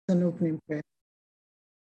An opening prayer.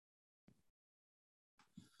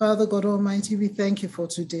 Father God Almighty, we thank you for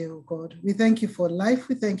today, oh God. We thank you for life.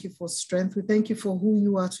 We thank you for strength. We thank you for who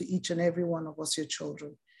you are to each and every one of us, your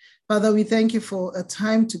children. Father, we thank you for a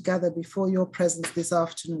time to gather before your presence this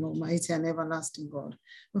afternoon, Almighty and everlasting God.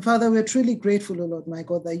 And Father, we're truly grateful, O Lord, my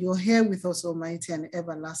God, that you're here with us, Almighty and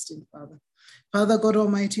everlasting Father. Father God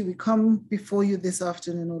Almighty, we come before you this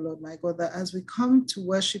afternoon, O Lord, my God, that as we come to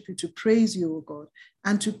worship you, to praise you, O God,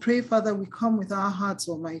 and to pray, Father, we come with our hearts,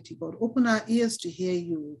 Almighty God. Open our ears to hear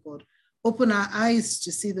you, O God. Open our eyes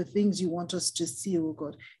to see the things you want us to see, O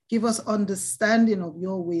God. Give us understanding of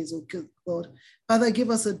your ways, O God. Father, give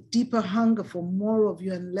us a deeper hunger for more of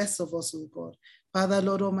you and less of us, O God. Father,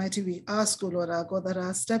 Lord Almighty, we ask, O Lord our God, that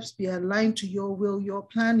our steps be aligned to your will, your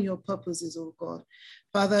plan, your purposes, O God.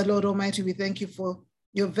 Father, Lord Almighty, we thank you for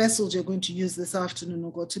your vessels you're going to use this afternoon, O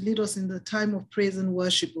God, to lead us in the time of praise and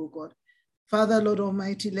worship, O God. Father, Lord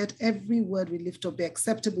Almighty, let every word we lift up be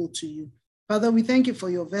acceptable to you. Father, we thank you for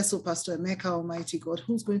your vessel, Pastor Emeka, Almighty God,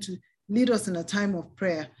 who's going to lead us in a time of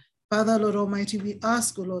prayer. Father, Lord Almighty, we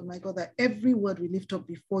ask, O Lord, my God, that every word we lift up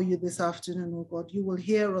before you this afternoon, O God, you will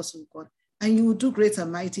hear us, O God, and you will do great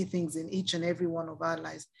and mighty things in each and every one of our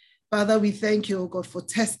lives. Father, we thank you, O God, for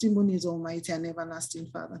testimonies, Almighty and everlasting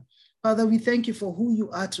Father. Father, we thank you for who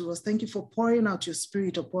you are to us. Thank you for pouring out your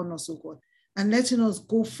spirit upon us, O God, and letting us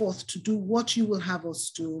go forth to do what you will have us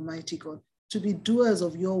do, Almighty God, to be doers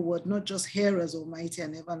of your word, not just hearers, Almighty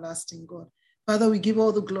and everlasting God. Father, we give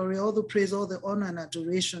all the glory, all the praise, all the honor and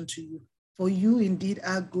adoration to you, for you indeed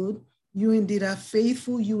are good, you indeed are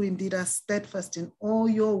faithful, you indeed are steadfast in all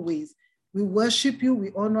your ways. We worship you,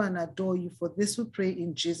 we honor and adore you. For this we pray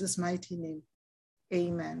in Jesus' mighty name.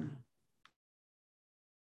 Amen.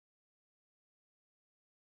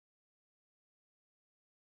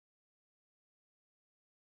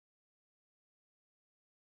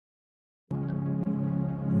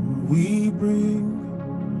 We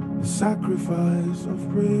bring the sacrifice of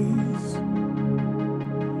praise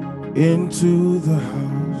into the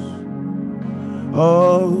house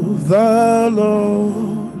of the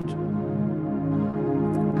Lord.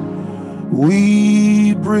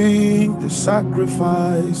 We bring the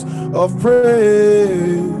sacrifice of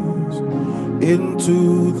praise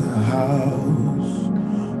into the house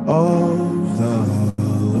of the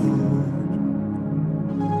Lord.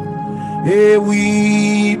 Here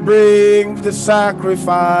we bring the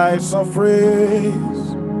sacrifice of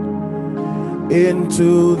praise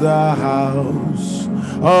into the house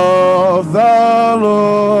of the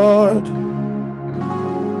Lord.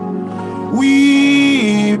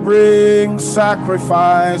 We bring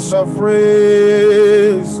sacrifice of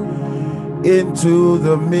praise into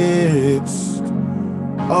the midst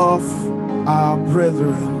of our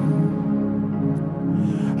brethren,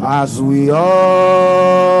 as we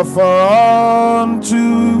offer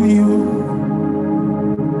unto you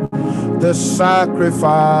the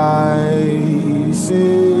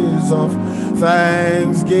sacrifices of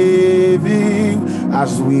thanksgiving,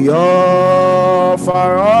 as we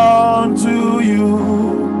offer unto you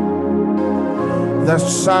the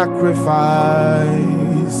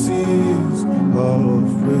sacrifices of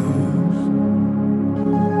praise.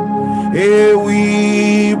 Here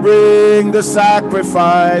we bring the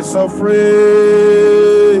sacrifice of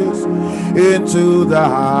praise into the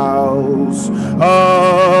house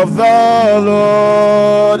of the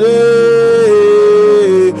Lord.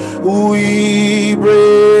 We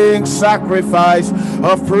bring sacrifice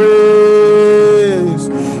of praise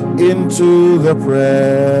into the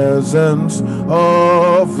presence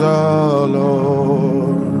of the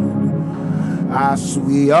Lord, as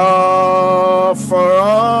we offer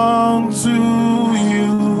unto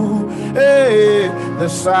you the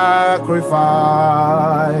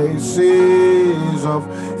sacrifices of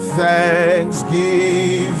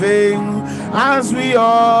thanksgiving, as we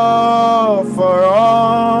offer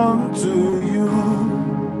unto you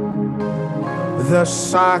the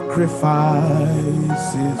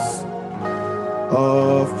sacrifices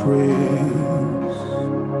of praise.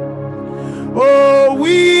 Oh,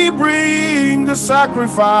 we bring the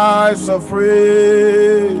sacrifice of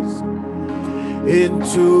praise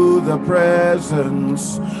into the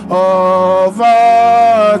presence of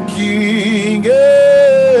our King.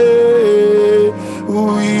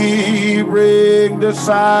 We bring the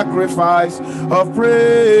sacrifice of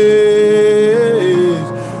praise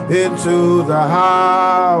into the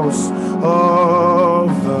house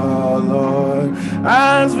of the Lord,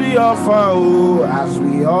 as we offer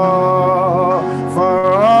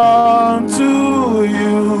unto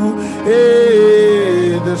you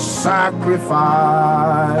the sacrifices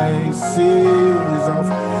of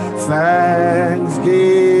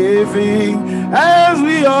thanksgiving. thanksgiving as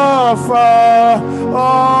we offer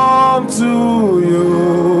unto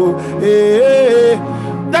you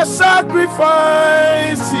the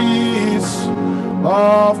sacrifices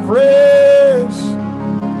of praise,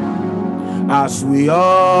 as we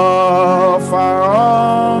offer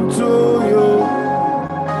unto you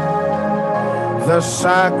the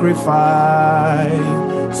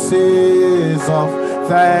sacrifices of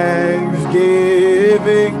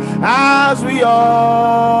thanksgiving, as we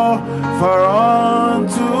offer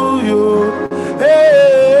unto you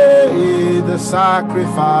the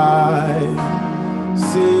sacrifices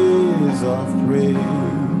of praise,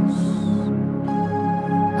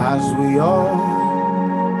 as we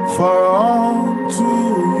offer unto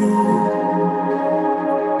you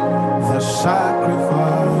the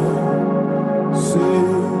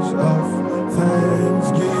sacrifices of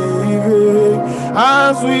thanksgiving,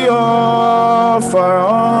 as we offer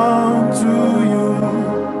unto you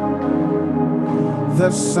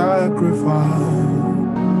the sacrifices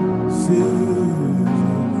of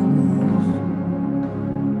praise.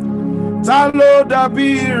 Talo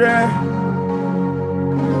dabire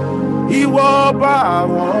ìwọ ọba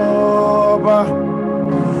àwọn ọba,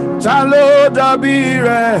 ta ló dàbí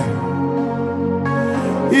rẹ̀?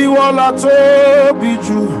 Ìwọ la tóbi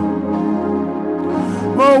jù,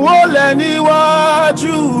 mo wólẹ̀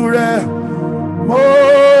níwájú rẹ̀, mo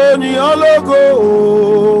ní ọ́ lógo.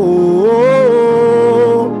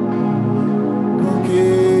 Òkè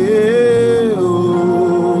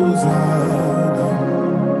Hòsánà,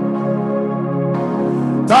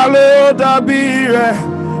 ta ló dàbí rẹ̀?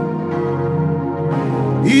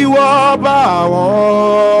 Ìwọ ọba àwọn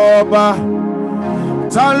ọba,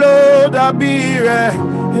 ta ló dàbí rẹ̀?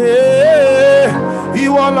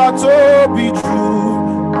 Ìwọ la tóbi jù,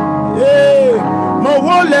 mo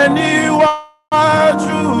wólẹ̀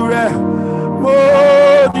níwájú rẹ̀, mo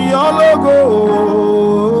ní ọ́ lógo.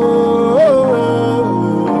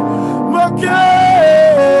 Mo ké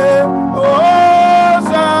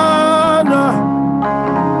Hòsánà,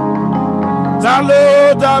 ta ló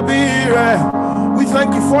dàbí rẹ̀? We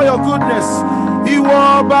thank you for your goodness. Ìwọ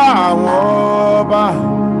ọba àwọn ọba.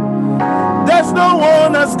 There's no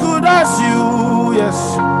one as good as you, yes.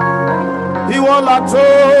 Ìwọ la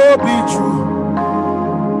tóbi jù,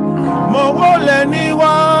 mo wólẹ̀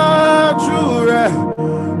níwájú rẹ̀,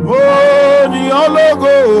 mo ní ọ́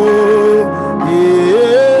lógo.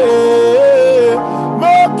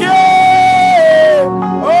 Mo ké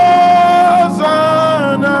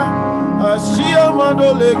Hòsánà,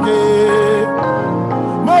 àṣìyàmọ́dọ́lẹ́kẹ̀.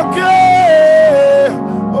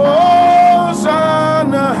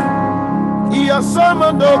 Hòsánà,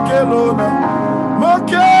 ìyàsámọ́dọ́kẹ́lónà.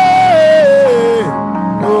 Moke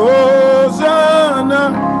Hòsánà,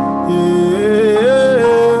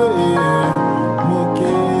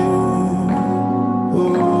 moke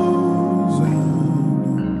Hòsánà.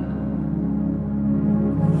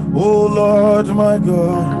 Oh Lord my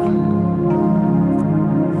God,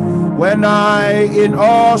 when I in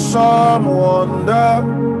awesome wonder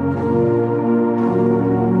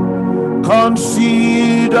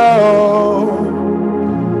consider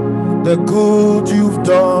the good you've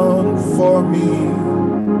done for me,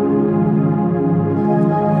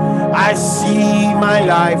 I see my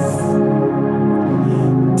life,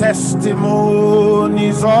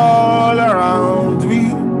 testimonies all around me,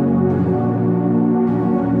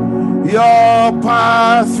 your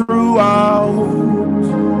path throughout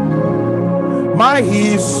my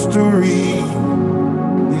history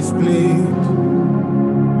displayed.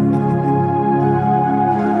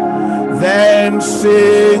 Then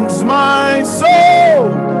sings my soul,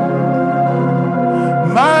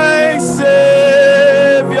 my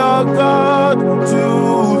Savior God, to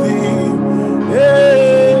thee.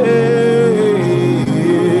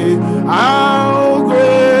 How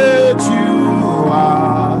great you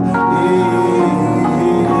are!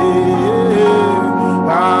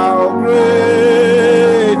 How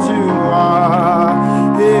great you are!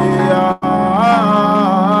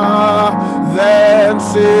 Then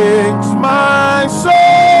sings my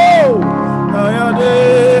soul, my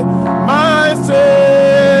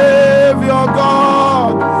Savior.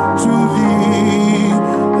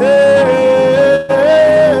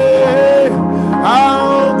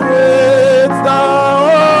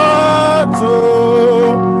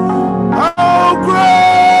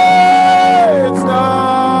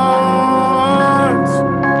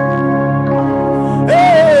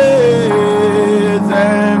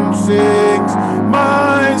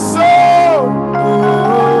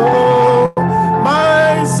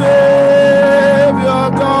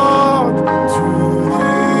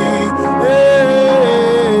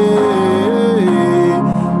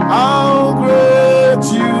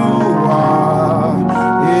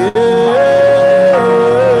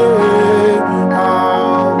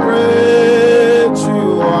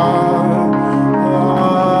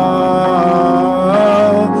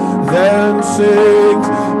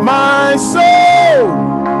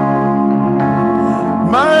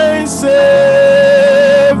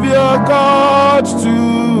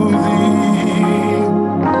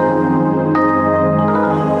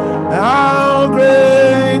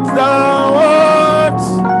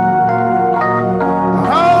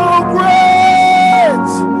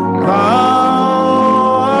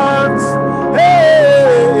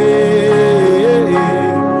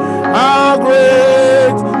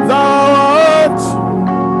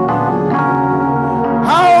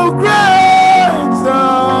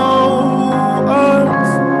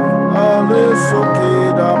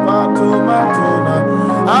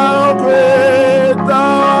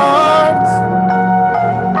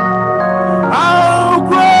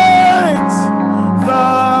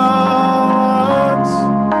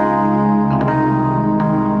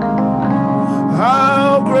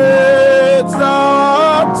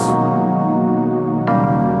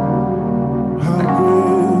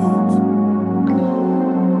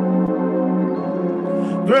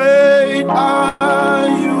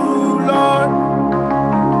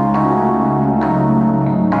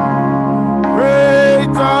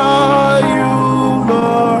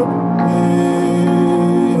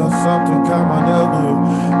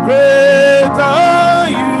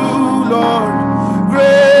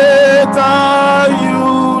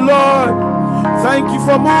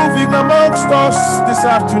 moving amongst us this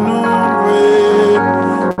afternoon.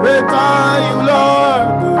 Great are you, Lord.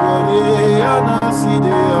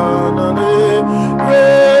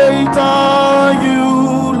 Great are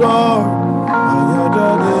you, Lord.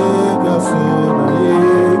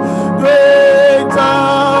 Great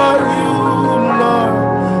are you, Lord.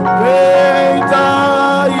 Great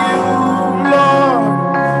are you, Lord.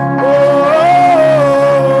 Oh,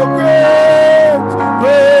 great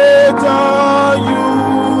are you,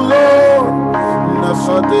 Lord.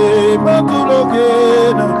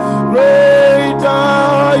 Great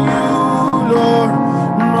are you, Lord.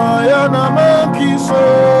 Mayana Makiso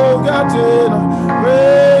Gatena.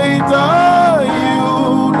 Great are you,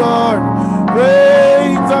 Lord.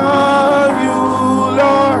 Great are you,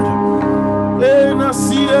 Lord.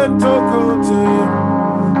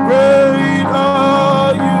 Great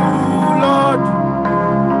are you, Lord.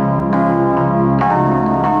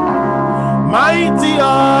 Mighty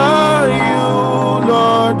are you,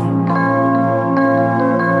 Lord.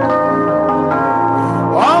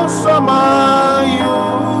 Awesome are you,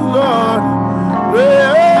 Lord.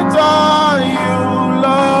 Great are you,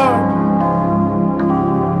 Lord.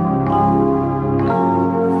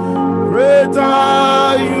 Great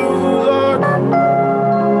are you, Lord.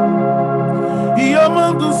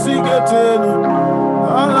 Yamandu sigetena,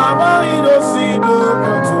 alama ido sido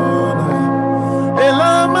katona,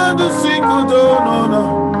 elamandu sikudona,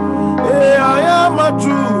 I am a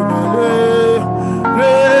true.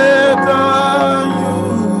 Great are you,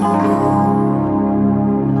 Lord.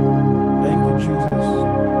 Thank you, Jesus.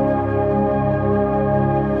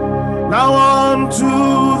 Now unto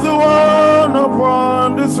the one upon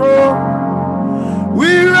the throne,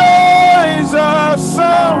 we raise a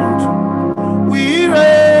sound. We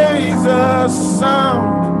raise a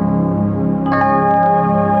sound,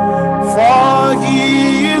 for he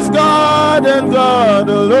is God and God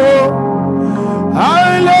alone.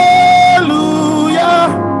 Hallelujah,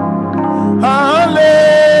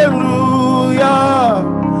 hallelujah.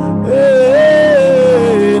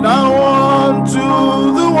 Hey, now unto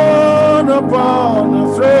the one upon the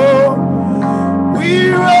throne, we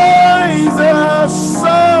raise a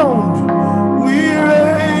sound. We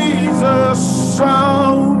raise a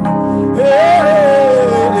sound,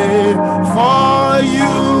 hey, for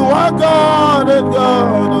you are God and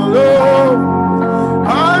God alone.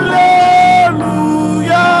 Hallelujah,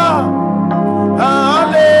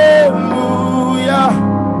 hallelujah,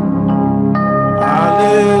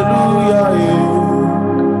 hallelujah,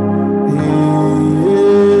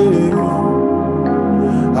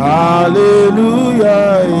 hallelujah.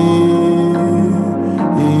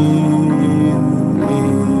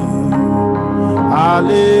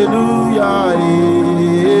 Hallelujah, hallelujah,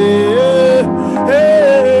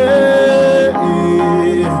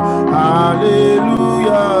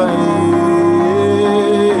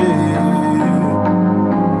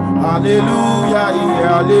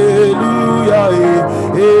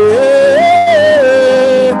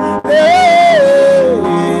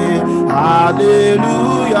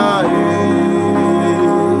 hallelujah,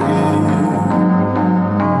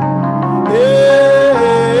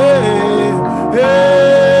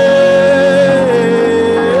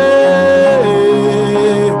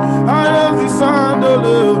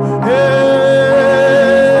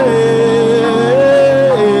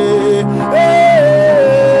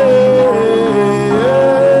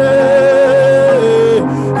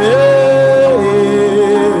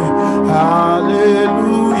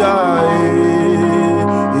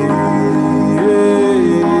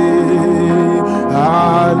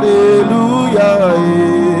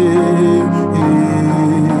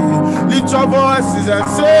 Lift your voices and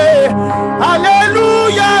say,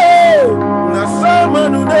 hallelujah.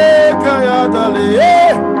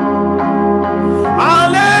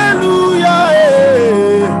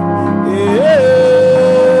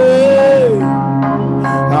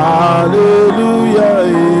 Hallelujah.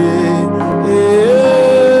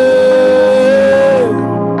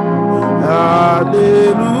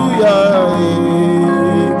 Hallelujah.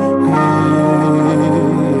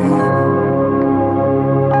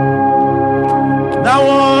 Now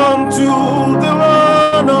unto the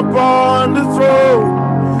one upon the throne,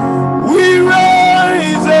 we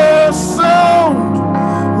raise a sound.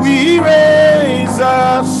 We raise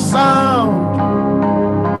a sound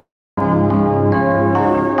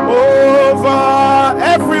over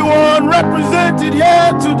everyone represented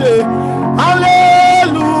here today.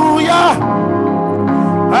 Hallelujah.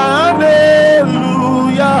 Hallelujah.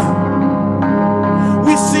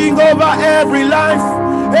 We sing over every life.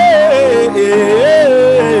 Hey, hey,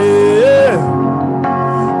 hey.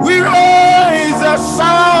 We raise a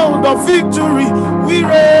sound of victory. We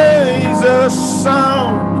raise the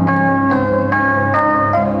sound.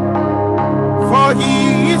 For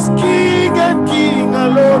he is King and King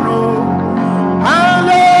alone. Oh,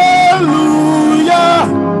 hallelujah,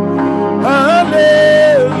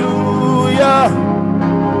 hallelujah,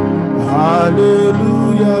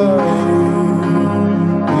 hallelujah.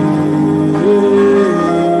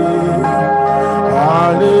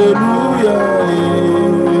 Hallelujah.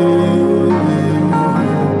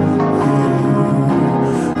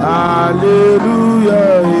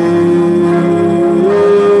 Hallelujah.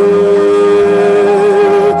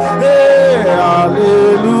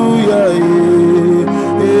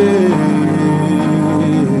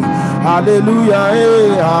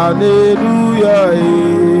 Hallelujah, hallelujah,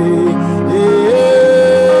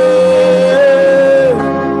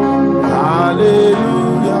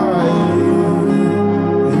 hallelujah.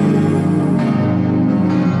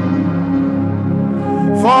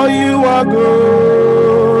 For you are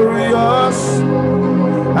glorious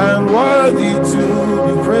and worthy to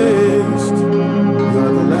be praised. You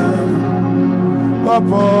are the Lamb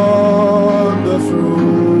upon the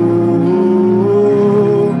throne,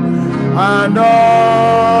 and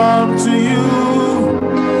unto you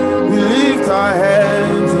we lift our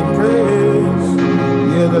hands in praise.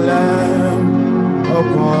 You're the Lamb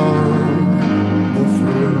upon the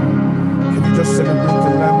throne. Can you just celebrate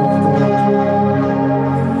the Lamb of God,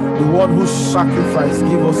 the one whose sacrifice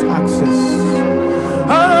gives us access?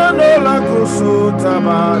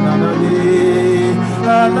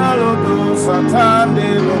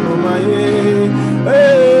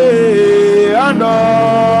 And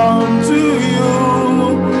unto you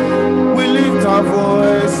we lift our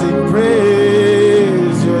voice in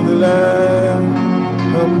praise. You're the Lamb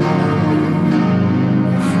upon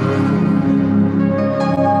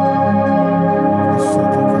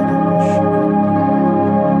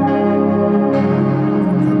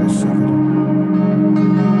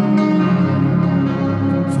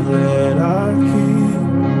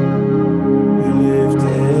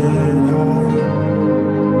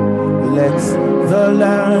the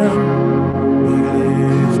Lamb be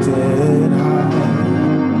lifted high.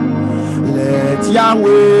 Let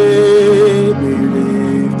Yahweh be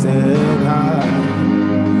lifted high.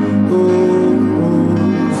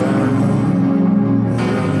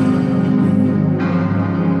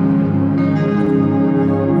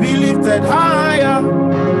 Be lifted higher,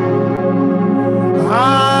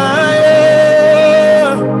 higher,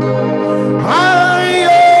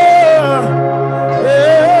 higher.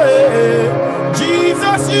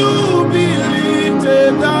 Jesus, you be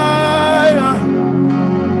lifted higher,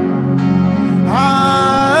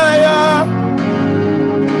 higher,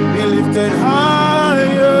 be lifted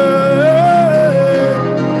higher.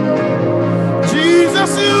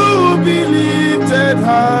 Jesus, you be lifted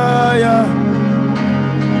higher,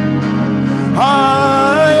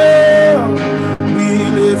 higher, be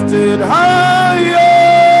lifted higher.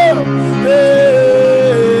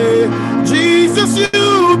 Jesus,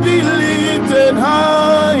 you be lifted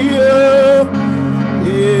higher,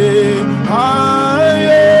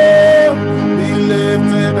 higher, be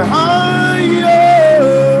lifted higher.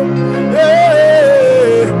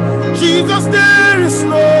 Jesus, there is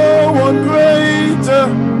no one greater,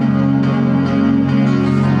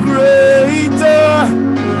 greater.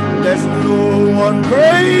 There's no one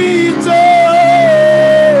greater.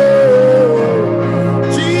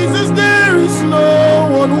 Jesus, there is no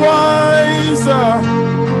one wiser,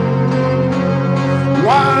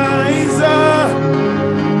 wiser,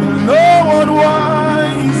 no one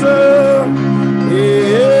wiser.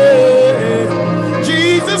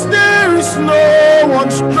 Jesus, there is no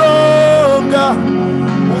one stronger.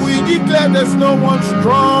 We declare there's no one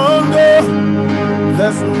stronger.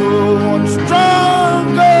 There's no one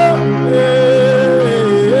stronger.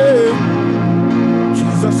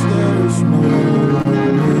 Jesus, there is no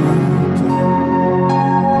one greater,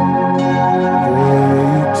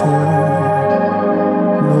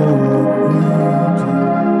 no one greater.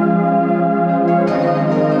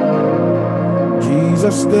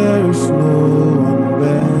 Jesus, there is no one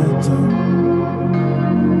better,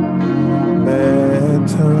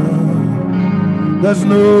 better. There's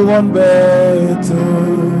no one better.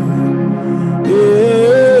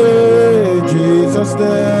 Yeah, Jesus,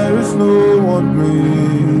 there is no one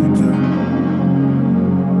greater,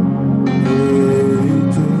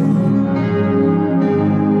 greater.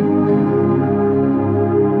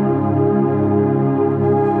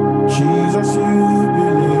 Jesus, you be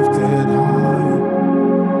lifted high,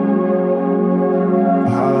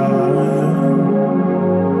 high,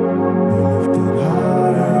 be lifted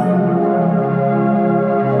high.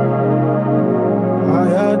 I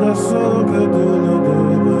had a so good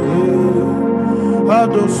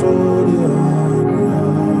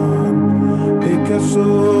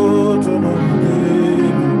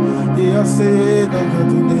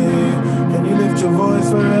Can you lift your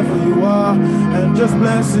voice wherever you are and just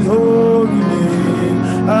bless his holy name?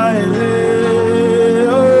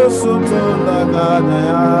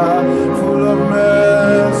 Full of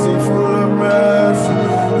mercy, full of mercy.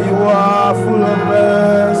 You are full of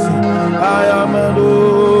mercy. I am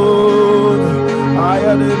alone. I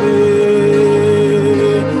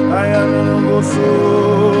am a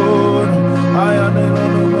soul. I am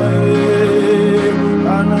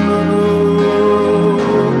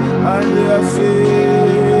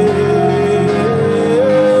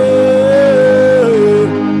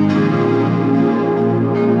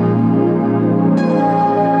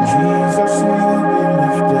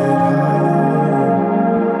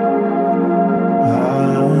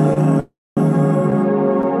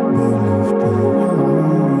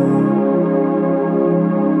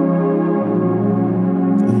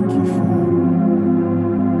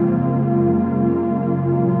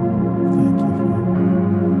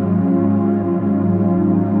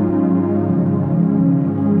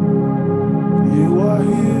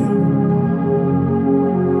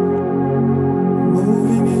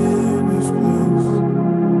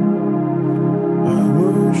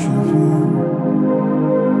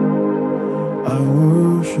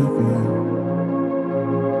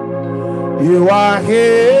You are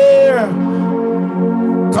here,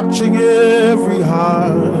 touching every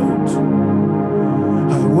heart.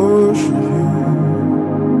 I worship you.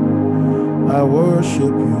 I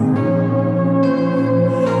worship you.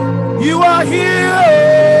 You are here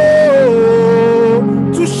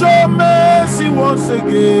to show mercy once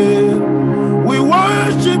again. We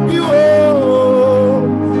worship you. Oh,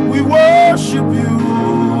 we worship you.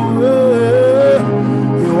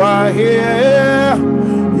 You are here.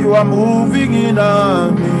 You are moving in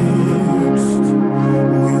our midst.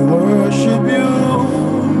 We worship you.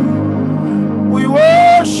 We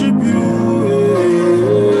worship you.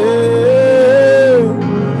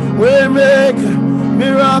 We make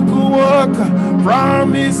miracle worker,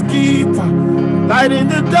 promise keeper, light in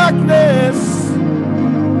the darkness.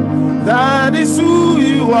 That is who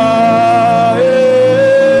you are.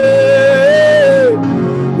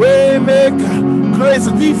 We make grace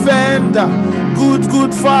defender, good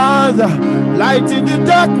Father, light in the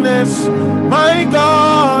darkness. My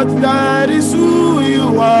God, that is who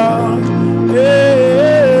you are.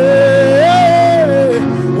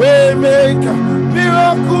 Waymaker,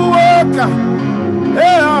 miracle worker,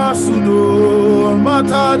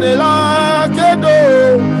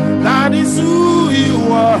 that is who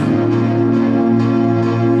you are.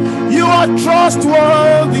 You are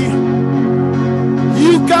trustworthy.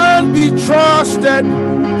 You can be trusted.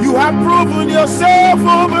 You have proven yourself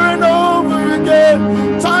over and over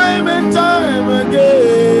again, time and time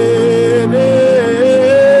again.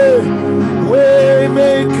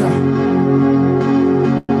 Waymaker,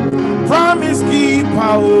 promise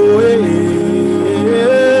keeper,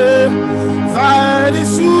 that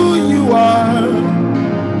is who you are.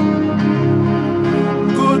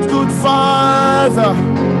 Good Father,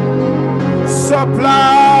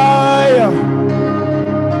 supplier,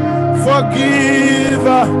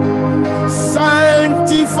 forgiver,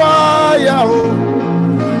 sanctifier,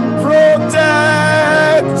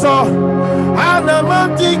 protector,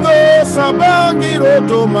 anamantigo sabangiro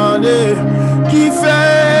domane,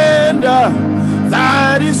 defender,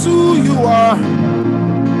 that is who you are.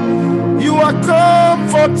 You are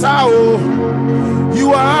comforter,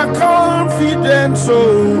 you are confidence,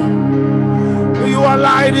 you are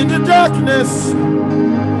light in the darkness,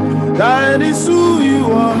 that is who you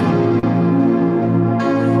are.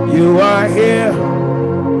 You are here to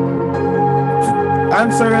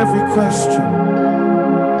answer every question.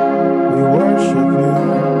 We worship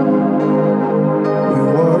you. We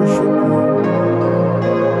worship you.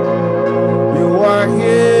 You are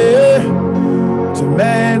here to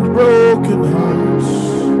mend broken hearts.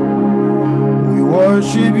 We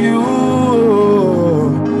worship you.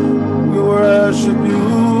 We worship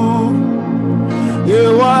you.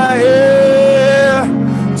 You are here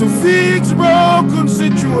to fix broken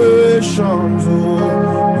situations.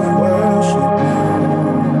 Oh, we worship you.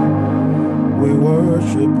 We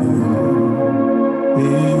worship you.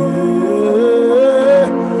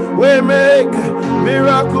 We make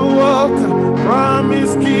miracle worker,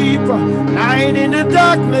 promise keeper, light in the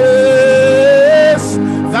darkness.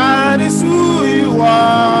 That is who you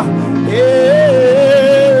are.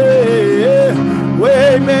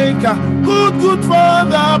 Waymaker, good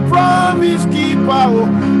Father, promise keeper,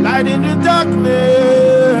 light in the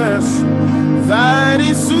darkness. That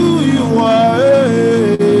is who you are.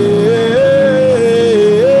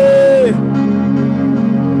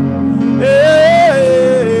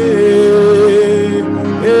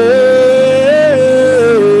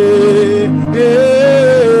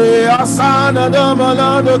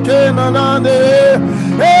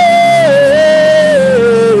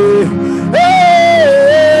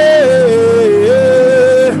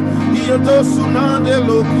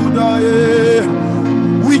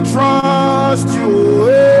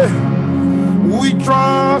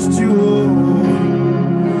 you.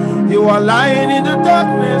 You are lying in the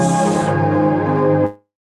darkness.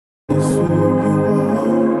 It's who you are.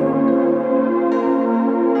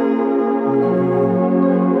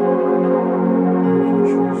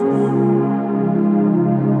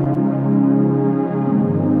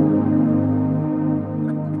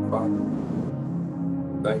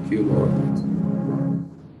 Thank you, Lord.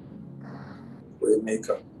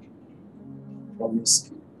 Waymaker, promise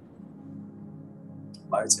keeper,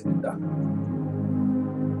 mighty in that.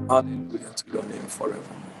 Hallelujah to your name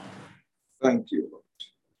forever. Thank you, Lord.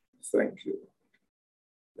 Thank you.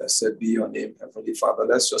 Blessed be your name, Heavenly Father.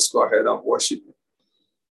 Let's just go ahead and worship you.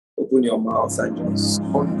 Open your mouth and just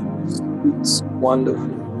it's wonderful,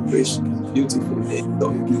 gracious, beautiful name.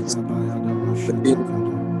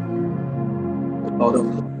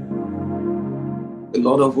 The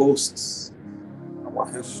Lord of hosts, our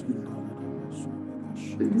heavenly,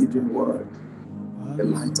 the living word, the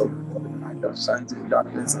light of God, the light that shines in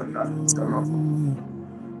darkness, and darkness cannot.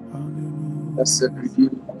 Blessed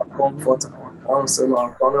Redeemer, our comfort, our counselor,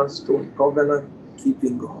 our cornerstone, covenant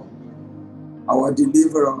keeping God, our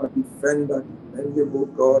deliverer, our defender, dependable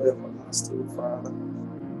God, everlasting Father,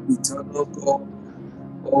 eternal God.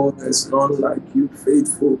 Oh, there's none like you,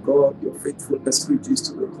 faithful God. Your faithfulness reaches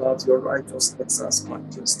to the clouds, your righteousness as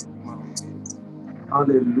majestic mountains.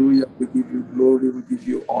 Hallelujah. We give you glory, we give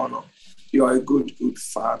you honor. You are a good, good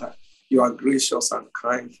Father. You are gracious and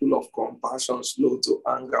kind, full of compassion, slow to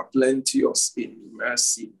anger, plenteous in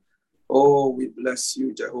mercy. Oh, we bless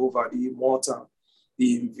you, Jehovah, the immortal,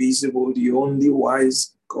 the invisible, the only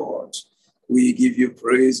wise God. We give you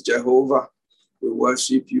praise, Jehovah. We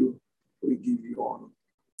worship you. We give you honor.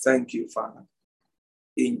 Thank you, Father.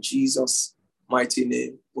 In Jesus' mighty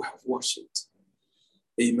name, we have worshipped.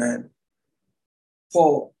 Amen.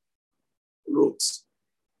 Paul wrote,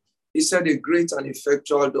 he said, a great and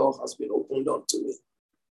effectual door has been opened unto me,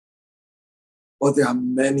 but there are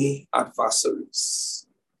many adversaries.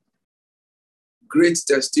 Great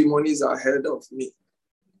testimonies are ahead of me,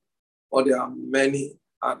 but there are many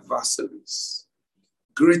adversaries.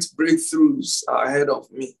 Great breakthroughs are ahead of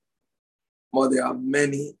me, but there are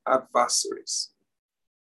many adversaries.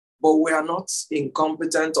 But we are not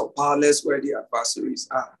incompetent or powerless where the adversaries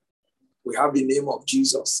are. We have the name of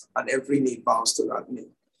Jesus, and every knee bows to that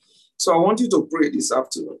name. So I want you to pray this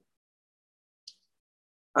afternoon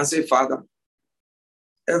and say, Father,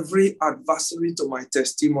 every adversary to my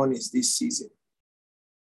testimonies this season,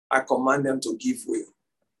 I command them to give way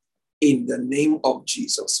in the name of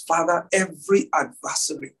Jesus. Father, every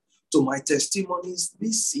adversary to my testimonies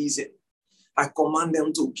this season, I command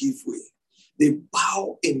them to give way. They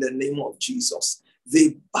bow in the name of Jesus.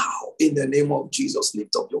 They bow in the name of Jesus.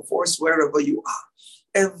 Lift up your voice wherever you are.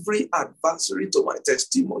 Every adversary to my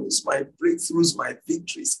testimonies, my breakthroughs, my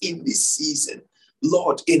victories in this season,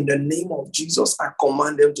 Lord, in the name of Jesus, I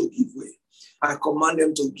command them to give way. I command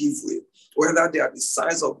them to give way. Whether they are the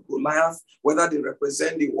size of Goliath, whether they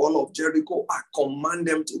represent the wall of Jericho, I command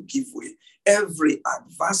them to give way. Every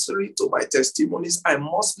adversary to my testimonies, I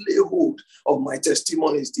must lay hold of my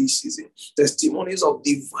testimonies this season. Testimonies of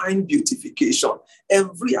divine beautification.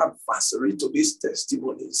 Every adversary to these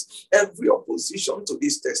testimonies, every opposition to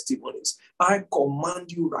these testimonies, I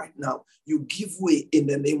command you right now, you give way in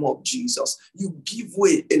the name of Jesus. You give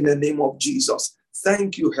way in the name of Jesus.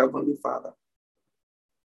 Thank you, Heavenly Father.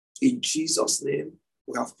 In Jesus' name,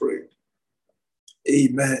 we have prayed.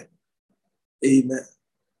 Amen. Amen.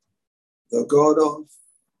 The God of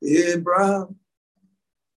Abraham,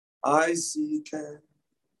 Isaac, and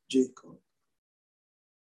Jacob,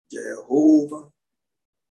 Jehovah,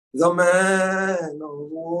 the man of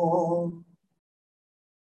war,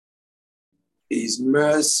 his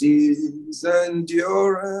mercies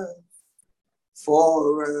endure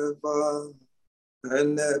forever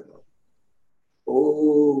and ever.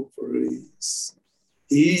 Oh, praise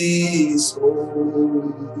his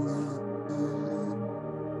holy.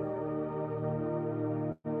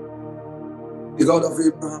 The God of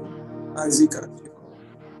Abraham, Isaac, and Jacob.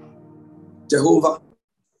 Jehovah,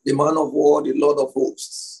 the man of war, the Lord of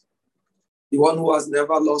hosts. The one who has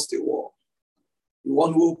never lost a war. The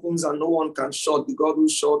one who opens and no one can shut. The God who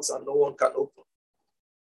shuts and no one can open.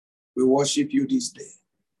 We worship you this day.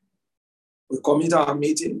 We commit our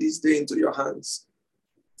meeting this day into your hands.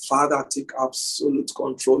 Father, take absolute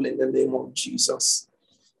control in the name of Jesus.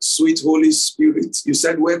 Sweet Holy Spirit, you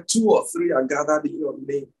said where 2 or 3 are gathered in your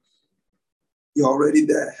name, you're already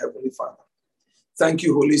there, Heavenly Father. Thank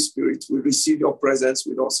you, Holy Spirit. We receive your presence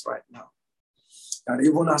with us right now. And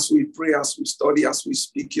even as we pray, as we study, as we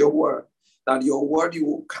speak your word, that your word you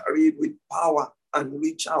will carry it with power and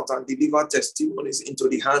reach out and deliver testimonies into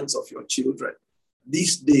the hands of your children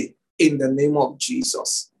this day in the name of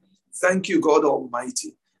Jesus. Thank you, God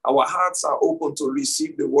Almighty. Our hearts are open to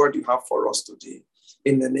receive the word you have for us today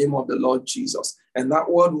in the name of the Lord Jesus. And that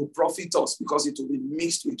word will profit us because it will be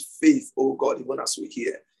mixed with faith, oh God, even as we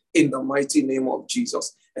hear in the mighty name of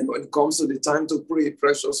Jesus. And when it comes to the time to pray,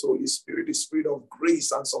 precious Holy Spirit, the spirit of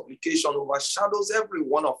grace and supplication overshadows every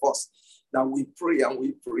one of us, that we pray and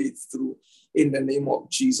we pray through in the name of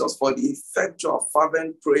Jesus. For the effectual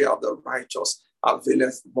fervent prayer of the righteous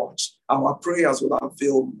availeth much. Our prayers will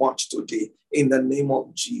avail much today in the name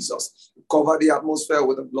of Jesus. Cover the atmosphere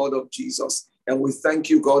with the blood of Jesus. And we thank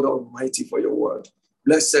you, God Almighty, for your word.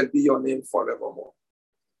 Blessed be your name forevermore.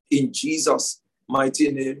 In Jesus'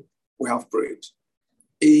 mighty name, we have prayed.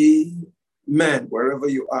 Amen. Wherever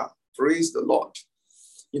you are, praise the Lord.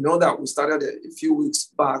 You know that we started a few weeks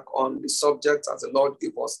back on the subject, as the Lord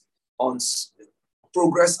gave us, on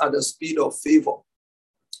progress at the speed of favor.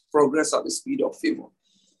 Progress at the speed of favor.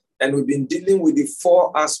 And we've been dealing with the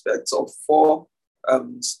four aspects of four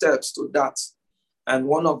steps to that. And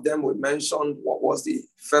one of them we mentioned, what was the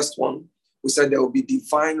first one? We said there will be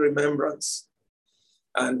divine remembrance,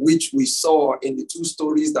 and which we saw in the two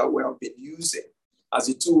stories that we have been using as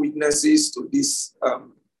the two witnesses to this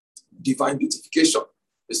divine beautification,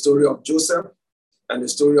 the story of Joseph and the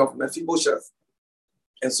story of Mephibosheth.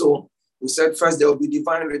 And so we said first there will be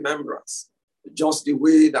divine remembrance, just the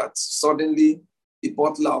way that suddenly the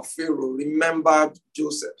butler of Pharaoh remembered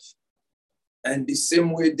Joseph. And the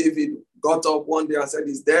same way David got up one day and said,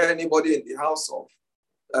 is there anybody in the house of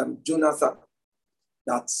Jonathan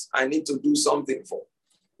that I need to do something for?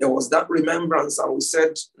 There was that remembrance. And we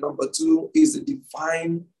said, number two is the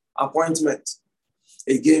divine appointment.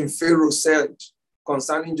 Again, Pharaoh said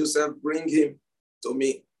concerning Joseph, bring him to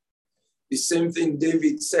me. The same thing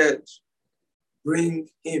David said, bring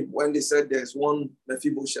him. When they said there's one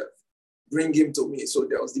Mephibosheth, bring him to me. So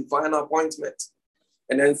there was divine appointment.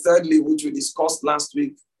 And then thirdly, which we discussed last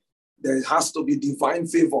week, there has to be divine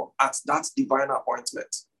favor at that divine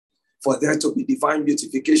appointment for there to be divine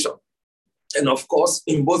beautification. And of course,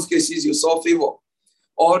 in both cases, you saw favor.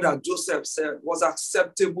 All that Joseph said was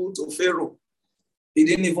acceptable to Pharaoh. He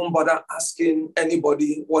didn't even bother asking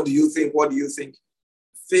anybody, what do you think? What do you think?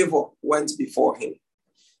 Favor went before him.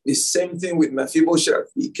 The same thing with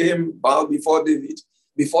Mephibosheth. He came, bowed before David.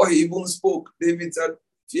 Before he even spoke, David said,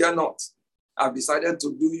 fear not. I've decided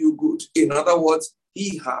to do you good. In other words,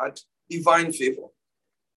 he had divine favor.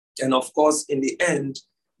 And of course, in the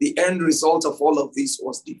end result of all of this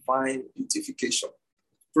was divine beautification.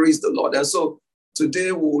 Praise the Lord. And so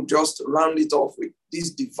today we'll just round it off with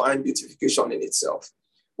this divine beautification in itself.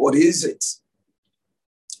 What is it?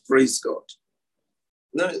 Praise God.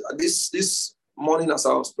 Now, this morning as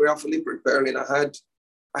I was prayerfully preparing, I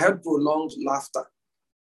had prolonged laughter.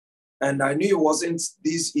 And I knew it wasn't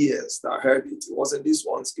these ears that heard it. It wasn't these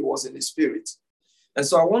ones. It was in the spirit. And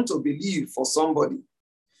so I want to believe for somebody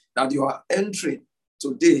that you are entering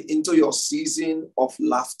today into your season of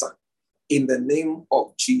laughter in the name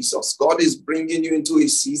of Jesus. God is bringing you into a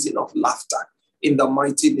season of laughter in the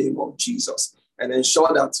mighty name of Jesus. And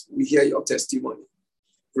ensure that we hear your testimony.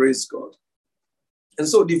 Praise God. And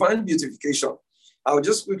so divine beautification. I'll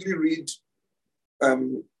just quickly read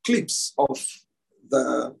clips of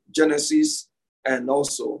the Genesis, and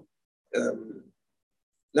also,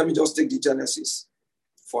 let me just take the Genesis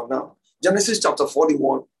for now. Genesis chapter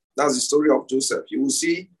 41, that's the story of Joseph. You will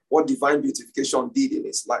see what divine beautification did in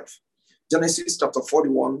his life. Genesis chapter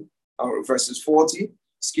 41, verses 40,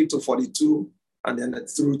 skip to 42, and then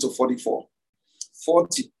through to 44.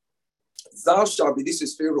 40, thou shalt be, this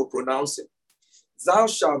is Pharaoh pronouncing, thou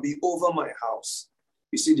shalt be over my house.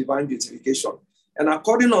 You see divine beautification. And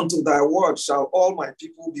according unto thy word shall all my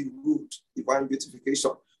people be ruled, divine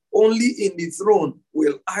beautification. Only in the throne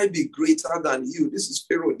will I be greater than you. This is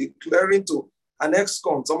Pharaoh declaring to an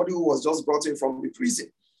ex-con, somebody who was just brought in from the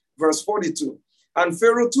prison. Verse 42, and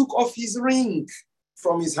Pharaoh took off his ring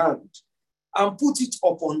from his hand and put it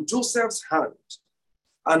upon Joseph's hand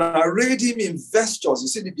and arrayed him in vestures, you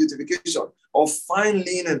see the beautification, of fine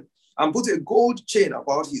linen, and put a gold chain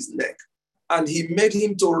about his neck. And he made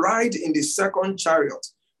him to ride in the second chariot,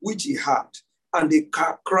 which he had. And they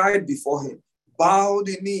cried before him, bowed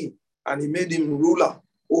the knee, and he made him ruler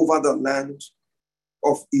over the land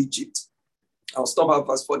of Egypt. I'll stop at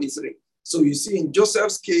verse 43. So you see, in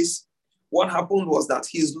Joseph's case, what happened was that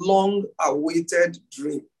his long-awaited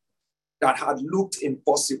dream that had looked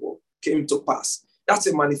impossible came to pass. That's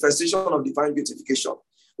a manifestation of divine beautification.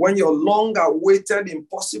 When your long-awaited,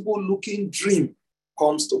 impossible-looking dream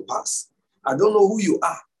comes to pass. I don't know who you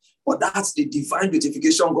are, But that's the divine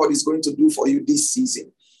beautification God is going to do for you this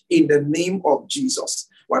season. In the name of Jesus.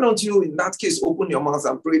 Why don't you, in that case, open your mouth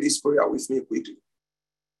and pray this prayer with me quickly.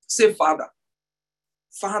 Say, Father,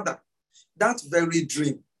 that very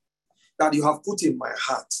dream that you have put in my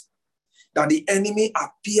heart, that the enemy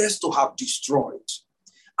appears to have destroyed,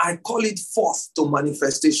 I call it forth to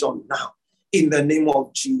manifestation now, in the name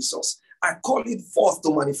of Jesus. I call it forth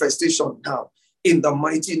to manifestation now, in the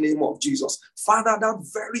mighty name of Jesus. Father,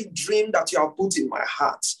 that very dream that you have put in my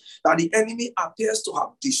heart, that the enemy appears to have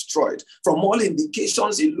destroyed, from all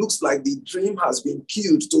indications, it looks like the dream has been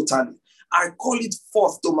killed totally. I call it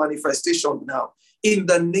forth to manifestation now, in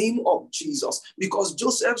the name of Jesus, because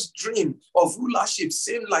Joseph's dream of rulership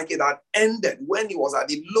seemed like it had ended when he was at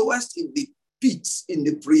the lowest in the pits in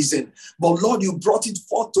the prison. But Lord, you brought it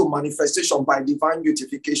forth to manifestation by divine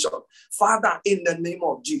beautification. Father, in the name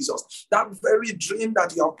of Jesus, that very dream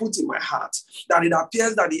that you have put in my heart, that it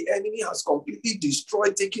appears that the enemy has completely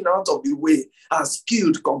destroyed, taken out of the way, has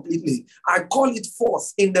killed completely. I call it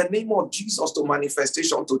forth in the name of Jesus to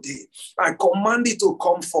manifestation today. I command it to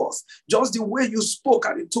come forth. Just the way you spoke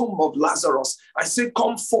at the tomb of Lazarus, I say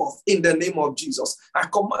come forth in the name of Jesus. I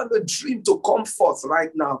command the dream to come forth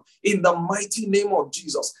right now in the mighty name of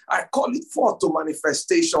Jesus. I call it forth to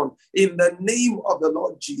manifestation in the name of the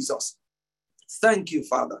Lord Jesus. Thank you,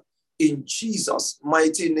 Father. In Jesus'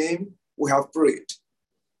 mighty name, we have prayed.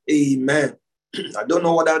 Amen. I don't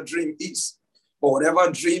know what that dream is, but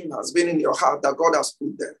whatever dream has been in your heart that God has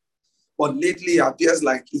put there, but lately it appears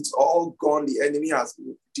like it's all gone. The enemy has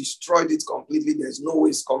destroyed it completely. There's no way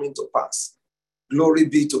it's coming to pass. Glory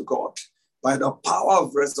be to God. By the power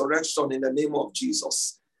of resurrection in the name of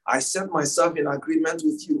Jesus, I set myself in agreement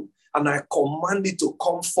with you, and I command it to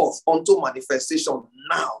come forth unto manifestation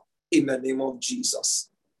now in the name of Jesus.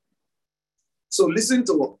 So listen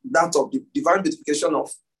to that of the divine beautification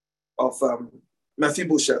of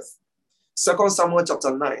Mephibosheth. 2 Samuel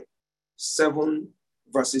chapter 9, 7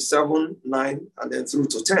 verses 7, 9, and then through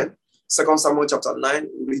to 10. 2 Samuel chapter 9,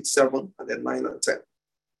 we read 7 and then 9 and 10.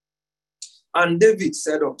 And David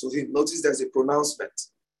said unto him, notice there's a pronouncement.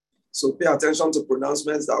 So pay attention to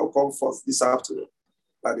pronouncements that will come forth this afternoon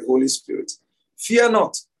by the Holy Spirit. Fear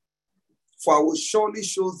not, for I will surely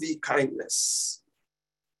show thee kindness.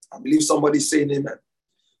 I believe somebody's saying amen.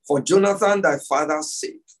 For Jonathan thy father's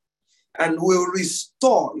sake, and will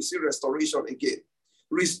restore, you see restoration again,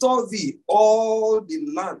 restore thee all the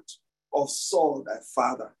land of Saul thy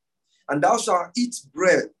father. And thou shalt eat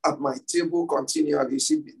bread at my table continually. You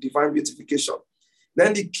see divine beautification.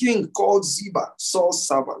 Then the king called Ziba, Saul's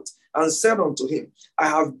servant, and said unto him, I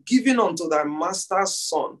have given unto thy master's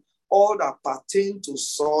son all that pertain to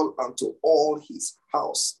Saul and to all his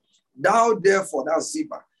house. Thou therefore, that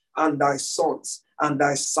Ziba, and thy sons and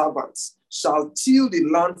thy servants shall till the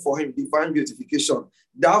land for him, divine beautification.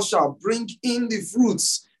 Thou shalt bring in the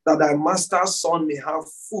fruits, that thy master's son may have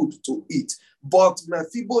food to eat. But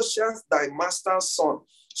Mephibosheth, thy master's son,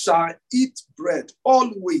 shall eat bread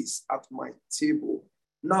always at my table.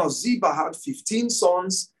 Now Ziba had 15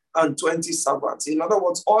 sons and 20 servants. In other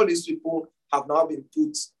words, all these people have now been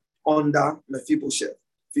put under Mephibosheth.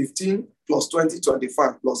 15 plus 20,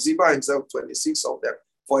 25, plus Ziba himself, 26 of them.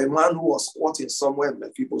 For a man who was squatting somewhere in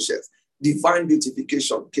Mephibosheth, divine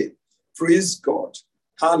beautification came. Praise God.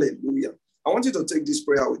 Hallelujah. I want you to take this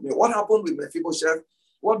prayer with me. What happened with Mephibosheth?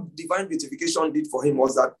 What divine beautification did for him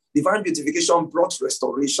was that divine beautification brought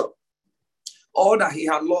restoration. All that he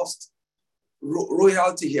had lost,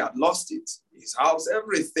 royalty, he had lost it. His house,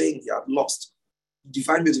 everything he had lost.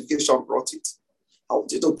 Divine beautification brought it. I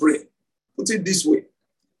want you to pray. Put it this way.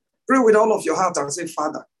 Pray with all of your heart and say,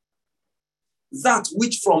 Father, that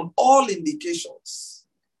which from all indications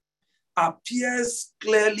appears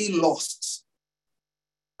clearly lost,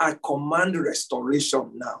 I command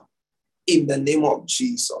restoration now. In the name of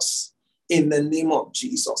Jesus. In the name of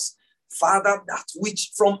Jesus. Father, that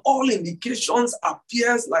which from all indications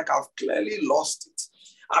appears like I've clearly lost it,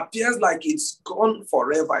 appears like it's gone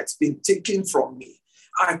forever, it's been taken from me.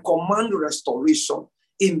 I command restoration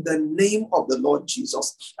in the name of the Lord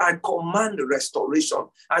Jesus. I command restoration.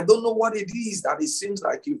 I don't know what it is that it seems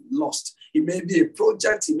like you've lost. It may be a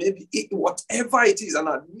project, it may be whatever it is, an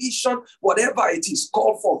admission, whatever it is,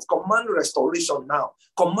 call forth, command restoration now.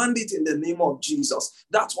 Command it in the name of Jesus.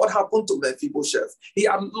 That's what happened to Mephibosheth. He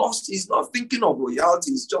had lost, he's not thinking of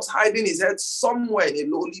royalty, he's just hiding his head somewhere in a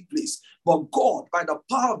lowly place. But God, by the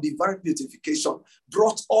power of divine beautification,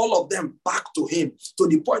 brought all of them back to him to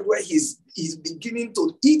the point where he's beginning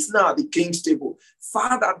to eat now at the king's table.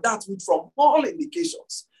 Father, that which from all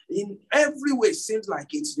indications, in every way seems like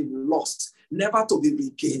it's been lost, never to be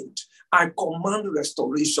regained. I command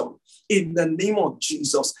restoration in the name of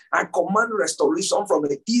Jesus. I command restoration from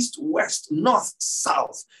the east, west, north,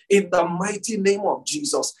 south. In the mighty name of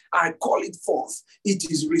Jesus, I call it forth.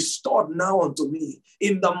 It is restored now unto me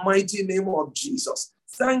in the mighty name of Jesus.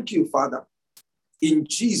 Thank you, Father. In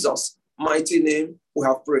Jesus' mighty name, we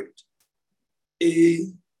have prayed.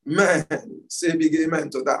 Amen. Say big amen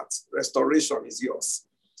to that. Restoration is yours.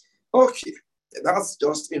 Okay. That's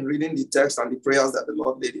just in reading the text and the prayers that the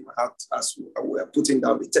Lord laid in my heart as we were putting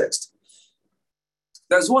down the text.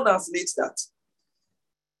 There's one athlete that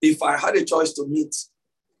if I had a choice to meet,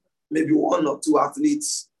 maybe one or two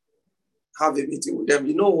athletes, have a meeting with them,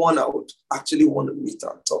 one I would actually want to meet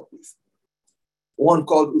and talk with. One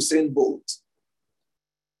called Usain Bolt.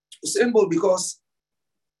 Usain Bolt, because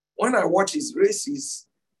when I watch his races,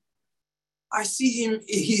 I see him,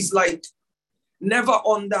 he's like never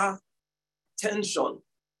under tension,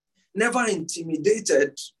 never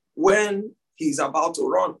intimidated when he's about to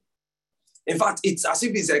run. In fact, it's as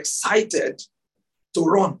if he's excited to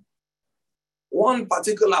run. One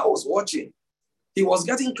particular I was watching, he was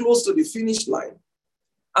getting close to the finish line,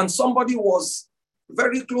 and somebody was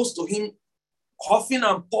very close to him, huffing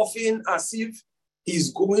and puffing as if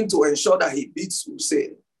he's going to ensure that he beats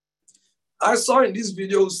Usain. I saw in this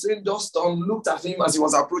video, Usain just looked at him as he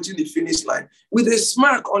was approaching the finish line with a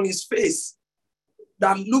smirk on his face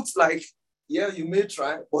that looked like, yeah, you may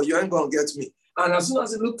try, but you ain't going to get me. And as soon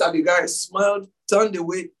as he looked at the guy, smiled, turned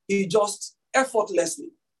away, he just effortlessly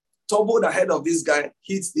tumbled ahead of this guy,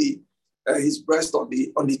 hit his breast on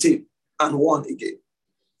the tape, and won again.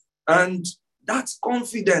 And that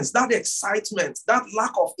confidence, that excitement, that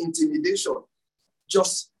lack of intimidation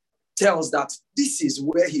just tells that this is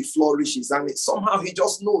where he flourishes. And somehow he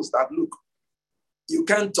just knows that, look, you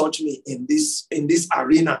can't touch me in this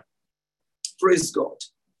arena. Praise God.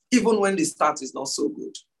 Even when the start is not so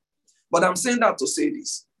good. But I'm saying that to say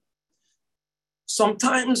this.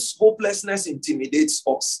 Sometimes hopelessness intimidates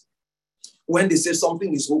us. When they say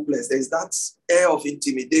something is hopeless, there's that air of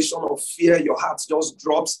intimidation, of fear. Your heart just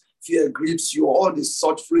drops. Fear grips you. All these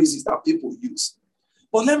such phrases that people use.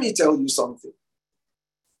 But let me tell you something.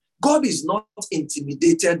 God is not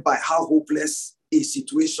intimidated by how hopeless a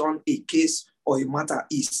situation, a case, or a matter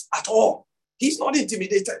is at all. He's not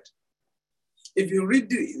intimidated. If you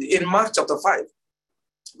read in Mark chapter 5,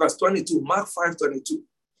 verse 22, Mark 5:22,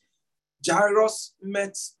 Jairus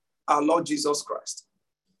met our Lord Jesus Christ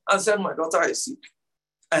and said, my daughter is sick,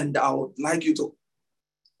 and I would like you to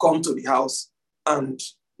come to the house and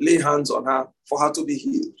lay hands on her for her to be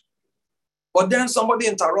healed. But then somebody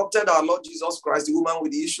interrupted our Lord Jesus Christ, the woman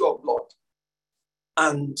with the issue of blood,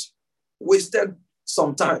 and wasted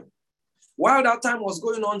some time. While that time was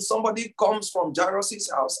going on, somebody comes from Jairus'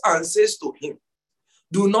 house and says to him,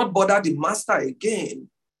 do not bother the master again.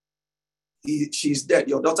 She's dead.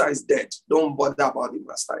 Your daughter is dead. Don't bother about the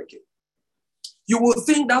master again. You will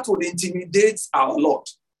think that would intimidate our Lord.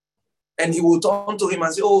 And he will turn to him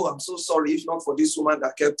and say, oh, I'm so sorry. If not for this woman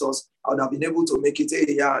that kept us, I would have been able to make it.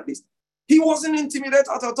 Hey, yeah, this. He wasn't intimidated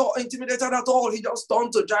at all. He just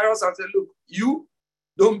turned to Jairus and said, look, you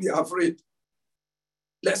don't be afraid.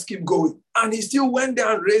 Let's keep going. And he still went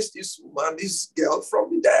there and raised this woman, this girl,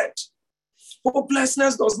 from the dead.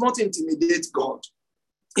 Hopelessness does not intimidate God.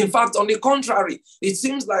 In fact, on the contrary, it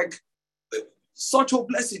seems like such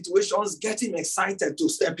hopeless situations get him excited to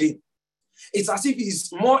step in. It's as if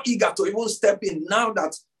he's more eager to even step in now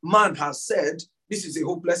that man has said, this is a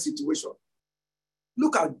hopeless situation.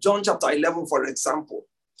 Look at John chapter 11, for example,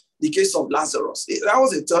 the case of Lazarus. That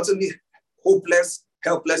was a totally hopeless,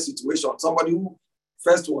 helpless situation. Somebody who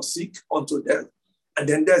first was sick unto death, and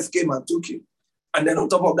then death came and took him. And then on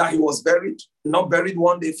top of that, he was buried, not buried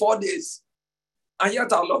one day, 4 days. And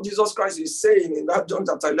yet our Lord Jesus Christ is saying in that John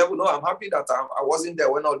chapter 11, no, I'm happy that I wasn't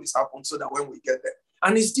there when all this happened, so that when we get there.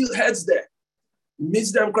 And he still heads there,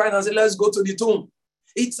 meets them crying and says, let's go to the tomb.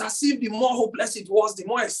 It's as if the more hopeless it was, the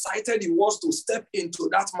more excited he was to step into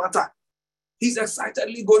that matter. He's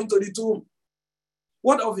excitedly going to the tomb.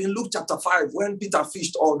 What of in Luke chapter 5, when Peter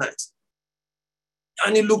fished all night?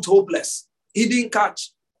 And he looked hopeless. He didn't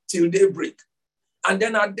catch till daybreak. And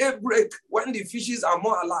then at daybreak, when the fishes are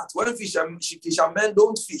more alert, when fishermen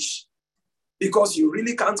don't fish, because you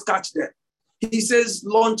really can't catch them, he says,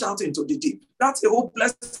 launch out into the deep. That's a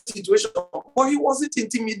hopeless situation. But he wasn't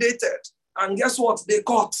intimidated. And guess what? They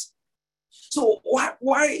caught. So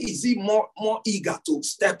why is he more eager to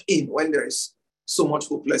step in when there is so much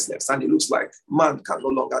hopelessness and it looks like man can no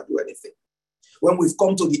longer do anything? When we've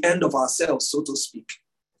come to the end of ourselves, so to speak.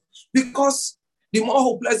 Because the more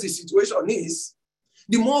hopeless the situation is,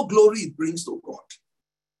 the more glory it brings to God.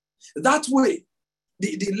 That way,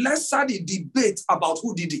 the lesser the debate about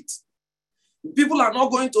who did it. People are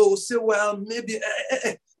not going to say, well, maybe,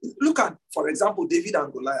 Look at, for example, David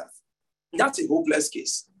and Goliath. That's a hopeless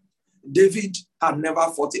case. David had never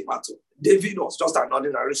fought a battle. David was just an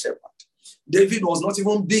ordinary shepherd. David was not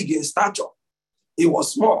even big in stature. He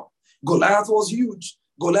was small. Goliath was huge.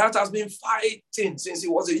 Goliath has been fighting since he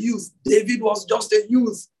was a youth. David was just a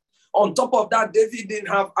youth. On top of that, David didn't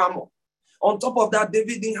have armor. On top of that,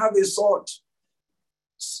 David didn't have a sword.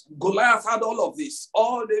 Goliath had all of this.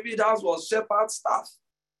 All David has was shepherd's staff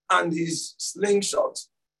and his slingshot.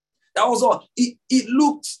 That was all. It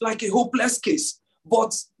looked like a hopeless case,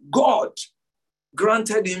 but God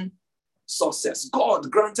granted him success. God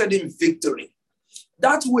granted him victory.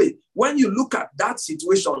 That way, when you look at that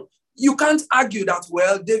situation, you can't argue that,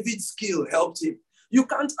 well, David's skill helped him. You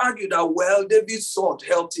can't argue that, well, David's sword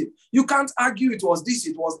helped him. You can't argue it was this,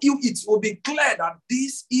 it was. It will be clear that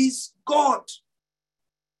this is God.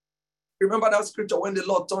 Remember that scripture when the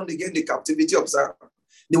Lord turned again the captivity of Zion?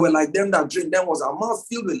 They were like them that drink. Then was our mouth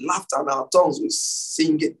filled with laughter and our tongues with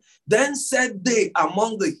singing. Then said they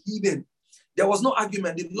among the heathen. There was no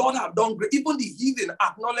argument. The Lord had done great. Even the heathen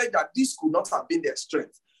acknowledged that this could not have been their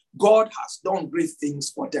strength. God has done great things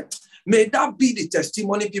for them. May that be the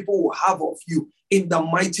testimony people will have of you in the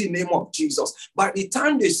mighty name of Jesus. By the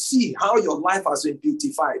time they see how your life has been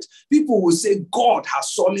beautified, people will say, God has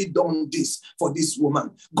surely done this for this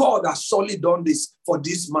woman. God has surely done this for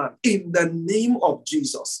this man in the name of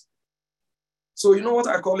Jesus. So you know what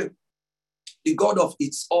I call it? The God of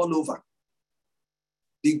it's all over.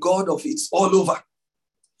 The God of it's all over.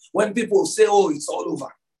 When people say, oh, it's all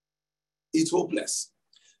over, it's hopeless.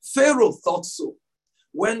 Pharaoh thought so.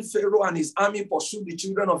 When Pharaoh and his army pursued the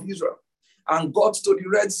children of Israel and got to the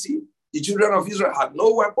Red Sea, the children of Israel had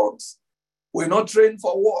no weapons, were not trained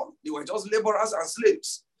for war. They were just laborers and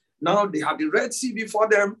slaves. Now they had the Red Sea before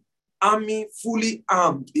them, army fully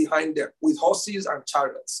armed behind them with horses and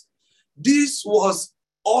chariots. This was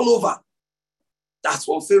all over. That's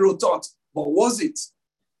what Pharaoh thought. But was it?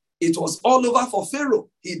 It was all over for Pharaoh.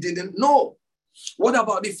 He didn't know. What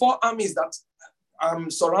about the four armies that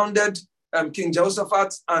surrounded King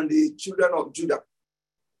Jehoshaphat and the children of Judah?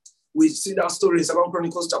 We see that story in 2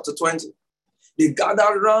 Chronicles chapter 20. They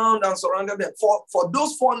gathered around and surrounded them. For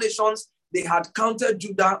those four nations, they had counted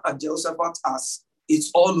Judah and Jehoshaphat as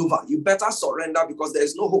it's all over. You better surrender because there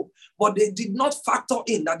is no hope. But they did not factor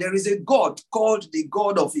in that there is a God called the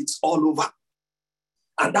God of it's all over.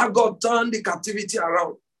 And that God turned the captivity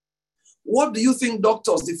around. What do you think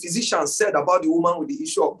doctors, the physicians said about the woman with the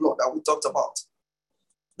issue of blood that we talked about?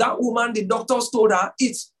 That woman, the doctors told her,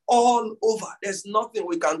 it's all over. There's nothing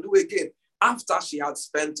we can do again. After she had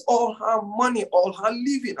spent all her money, all her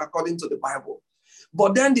living, according to the Bible.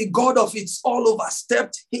 But then the God of it's all over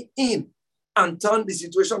stepped in and turned the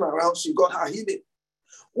situation around. She got her healing.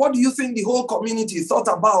 What do you think the whole community thought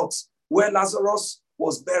about where Lazarus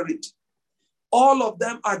was buried? All of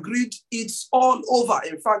them agreed it's all over.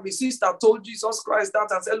 In fact, the sister told Jesus Christ that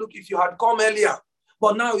and said, look, if you had come earlier,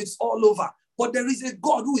 but now it's all over. But there is a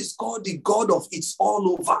God who is called the God of it's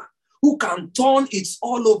all over, who can turn it's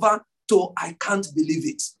all over to I can't believe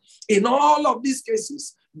it. In all of these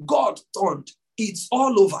cases, God turned it's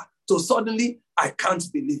all over to suddenly I can't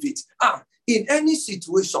believe it. In any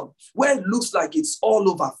situation where it looks like it's all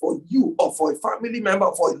over for you or for a family member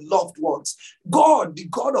or for loved ones, God, the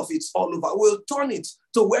God of it's all over, will turn it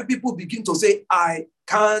to where people begin to say, I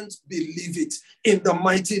can't believe it, in the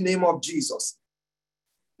mighty name of Jesus.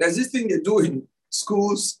 There's this thing they do in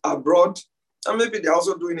schools abroad, and maybe they're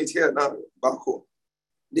also doing it here now back home.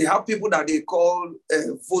 They have people that they call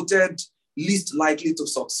voted least likely to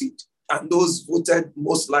succeed, and those voted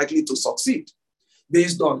most likely to succeed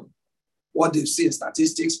based on what they've seen,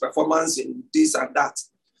 statistics, performance in this and that.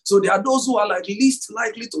 So there are those who are like least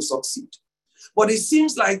likely to succeed. But it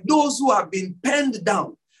seems like those who have been penned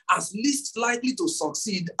down as least likely to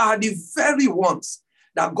succeed are the very ones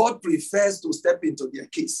that God prefers to step into their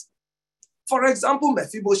case. For example,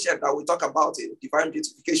 Mephibosheth that we talk about in divine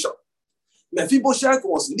beautification. Mephibosheth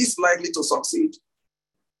was least likely to succeed.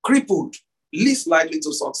 Crippled, least likely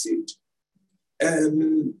to succeed.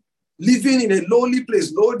 Living in a lowly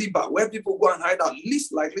place, low dipper, where people go and hide out,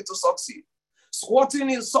 least likely to succeed. Squatting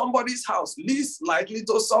in somebody's house, least likely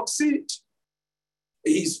to succeed.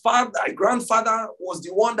 His grandfather was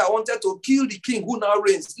the one that wanted to kill the king who now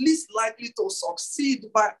reigns, least likely to succeed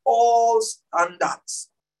by all standards.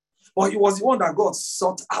 But he was the one that God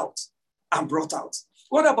sought out and brought out.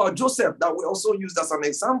 What about Joseph that we also used as an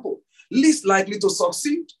example? Least likely to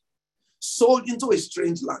succeed, sold into a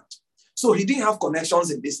strange land. So he didn't have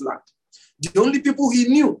connections in this land. The only people he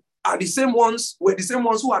knew were the same ones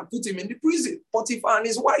who had put him in the prison, Potiphar and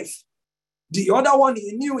his wife. The other one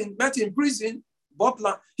he knew and met in prison,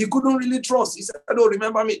 butler, he couldn't really trust. He said, "Oh,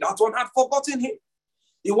 remember me?" That one had forgotten him.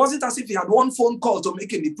 It wasn't as if he had one phone call to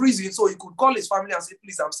make in the prison, so he could call his family and say,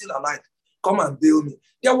 "Please, I'm still alive. Come and bail me."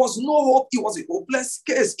 There was no hope. It was a hopeless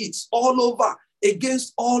case. It's all over,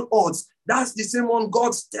 against all odds. That's the same one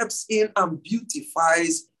God steps in and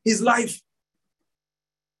beautifies his life.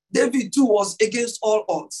 David too was against all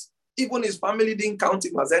odds. Even his family didn't count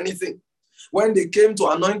him as anything. When they came to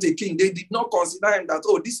anoint a king, they did not consider him that,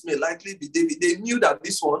 oh, this may likely be David. They knew that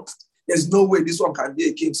this one, there's no way this one can be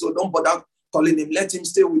a king. So don't bother calling him. Let him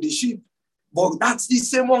stay with the sheep. But that's the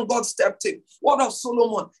same one God stepped in. What of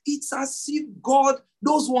Solomon? It's as if God,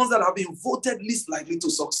 those ones that have been voted least likely to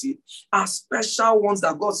succeed, are special ones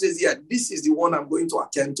that God says, yeah, this is the one I'm going to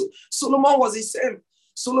attend to. Solomon was the same.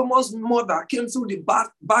 Solomon's mother came through the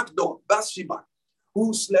back door, Bathsheba,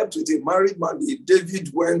 who slept with a married man.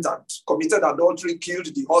 David went and committed adultery, killed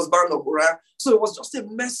the husband of Uriah. So it was just a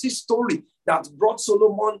messy story that brought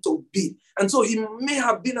Solomon to be. And so he may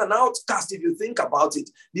have been an outcast if you think about it.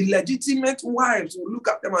 The legitimate wives will look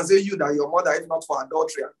at them and say, "You that your mother, if not for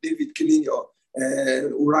adultery and David killing your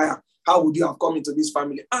Uriah, how would you have come into this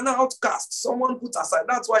family?" An outcast, someone put aside.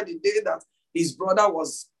 That's why the day that his brother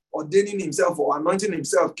was ordaining himself or anointing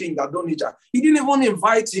himself king, Adonijah, he didn't even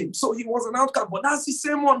invite him. So he was an outcast. But that's the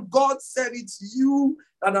same one. God said, "It's you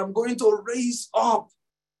that I'm going to raise up."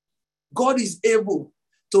 God is able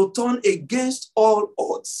to turn against all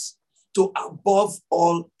odds to above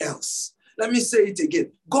all else. Let me say it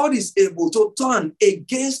again. God is able to turn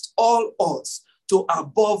against all odds to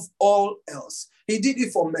above all else. He did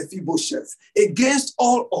it for Mephibosheth. Against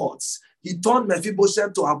all odds, he turned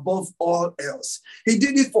Mephibosheth to above all else. He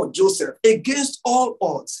did it for Joseph. Against all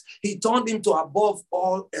odds, he turned him to above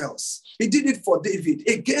all else. He did it for David.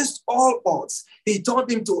 Against all odds, he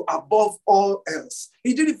turned him to above all else.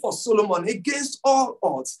 He did it for Solomon. Against all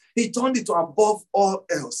odds, he turned it to above all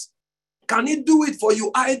else. Can he do it for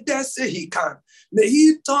you? I dare say he can. May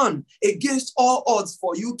he turn against all odds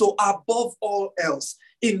for you to above all else.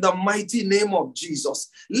 In the mighty name of Jesus.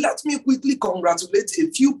 Let me quickly congratulate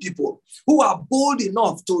a few people who are bold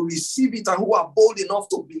enough to receive it and who are bold enough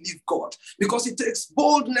to believe God, because it takes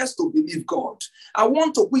boldness to believe God. I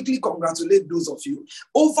want to quickly congratulate those of you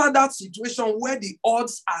over that situation where the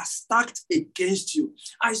odds are stacked against you.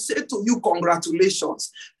 I say to you,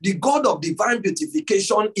 congratulations. The God of divine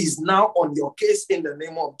beautification is now on your case in the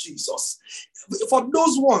name of Jesus. For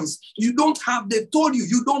those ones, they told you,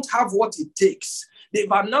 you don't have what it takes. They've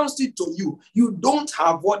announced it to you. You don't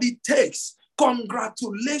have what it takes.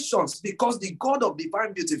 Congratulations, because the God of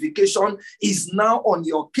divine beautification is now on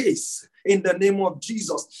your case in the name of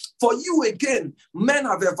Jesus. For you again, men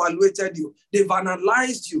have evaluated you. They've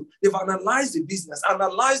analyzed you. They've analyzed the business,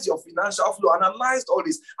 analyzed your financial flow, analyzed all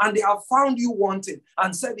this, and they have found you wanting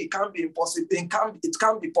and said it can't be impossible. It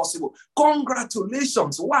can't be possible.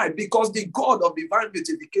 Congratulations. Why? Because the God of divine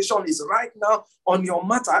beautification is right now on your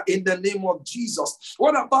matter in the name of Jesus.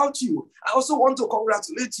 What about you? I also want to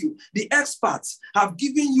congratulate you. The experts have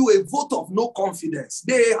given you a vote of no confidence.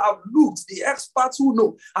 They have looked, the experts who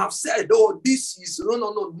know have said, "Oh, this is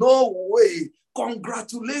no way."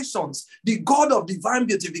 Congratulations. The God of divine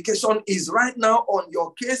beautification is right now on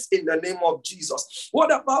your case in the name of Jesus.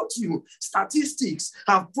 What about you? Statistics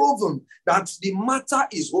have proven that the matter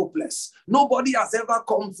is hopeless. Nobody has ever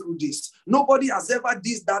come through this. Nobody has ever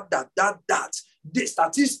this, that. The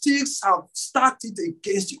statistics have stacked it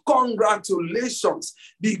against you. Congratulations.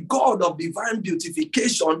 The God of divine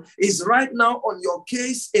beautification is right now on your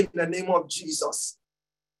case in the name of Jesus.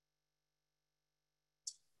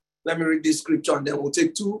 Let me read this scripture and then we'll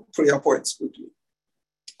take 2 prayer points quickly.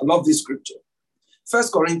 I love this scripture. 1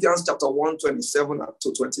 Corinthians chapter 1, 27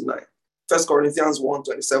 to 29. 1 Corinthians 1,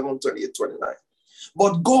 27, 28, 29.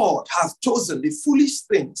 But God hath chosen the foolish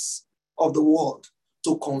things of the world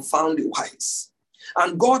to confound the wise.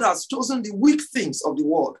 And God has chosen the weak things of the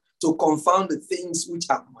world to confound the things which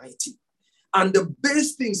are mighty. And the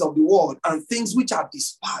base things of the world and things which are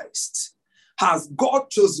despised has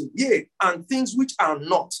God chosen, yea, and things which are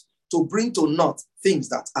not, to bring to naught things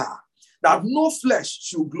that are, that no flesh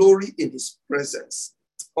should glory in his presence.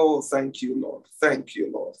 Oh, thank you, Lord. Thank you,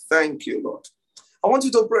 Lord. Thank you, Lord. I want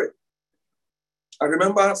you to pray. I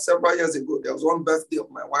remember several years ago, there was one birthday of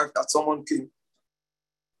my wife that someone came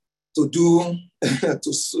to do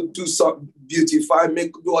some beautify,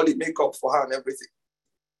 do all the makeup for her and everything.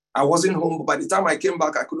 I wasn't home, but by the time I came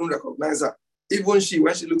back, I couldn't recognize her. Even she,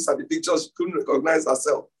 when she looks at the pictures, she couldn't recognize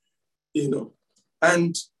herself,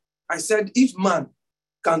 And I said, if man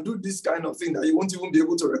can do this kind of thing that you won't even be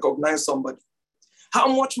able to recognize somebody. How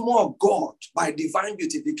much more God, by divine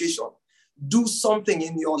beautification, do something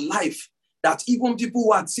in your life that even people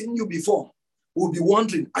who had seen you before will be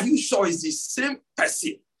wondering, are you sure it's the same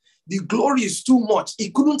person? The glory is too much.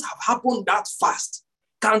 It couldn't have happened that fast.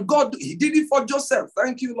 Can God, he did it for Joseph.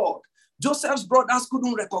 Thank you, Lord. Joseph's brothers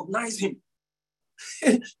couldn't recognize him.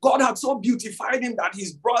 God had so beautified him that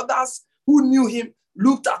his brothers who knew him,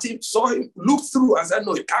 looked at him, saw him, looked through and said,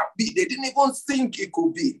 no, it can't be. They didn't even think it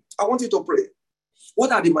could be. I want you to pray.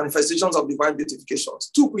 What are the manifestations of divine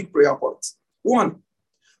beautifications? 2 quick prayer points. 1,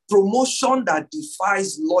 promotion that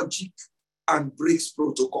defies logic and breaks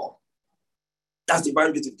protocol. That's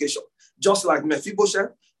divine beautification. Just like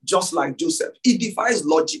Mephibosheth, just like Joseph. It defies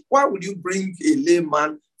logic. Why would you bring a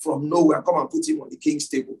layman from nowhere, come and put him on the king's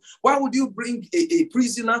table? Why would you bring a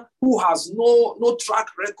prisoner who has no track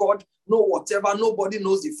record, no whatever, nobody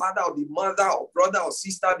knows the father or the mother or brother or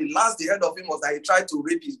sister? The last they heard of him was that he tried to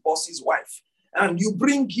rape his boss's wife. And you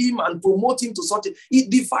bring him and promote him to such a, it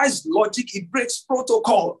defies logic, it breaks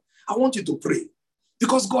protocol. I want you to pray,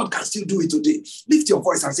 because God can still do it today. Lift your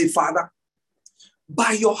voice and say, Father,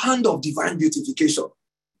 by your hand of divine beautification,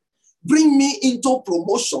 bring me into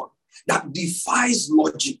promotion that defies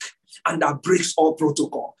logic and that breaks all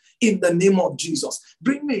protocol. In the name of Jesus,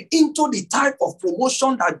 bring me into the type of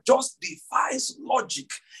promotion that just defies logic.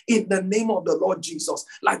 In the name of the Lord Jesus,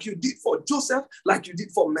 like you did for Joseph, like you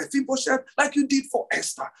did for Mephibosheth, like you did for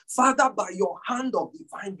Esther. Father, by your hand of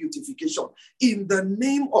divine beautification, in the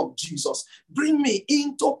name of Jesus, bring me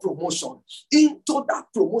into promotion, into that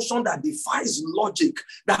promotion that defies logic,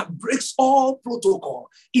 that breaks all protocol.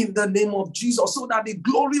 In the name of Jesus, so that the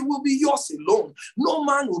glory will be yours alone. No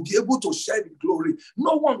man will be able to share the glory.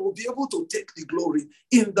 No one will be able to take the glory.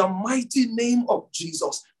 In the mighty name of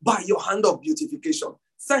Jesus, by your hand of beautification.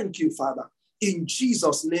 Thank you, Father. In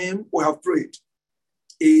Jesus' name, we have prayed.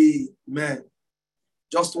 Amen.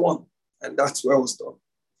 Just one, and that's well done.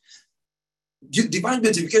 Divine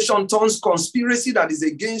beautification turns conspiracy that is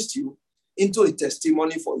against you into a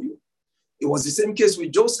testimony for you. It was the same case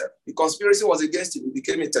with Joseph. The conspiracy was against him. It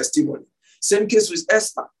became a testimony. Same case with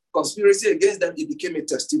Esther. Conspiracy against them. It became a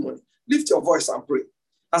testimony. Lift your voice and pray.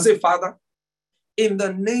 And say, Father, in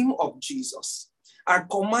the name of Jesus, I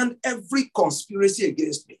command every conspiracy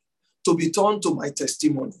against me to be turned to my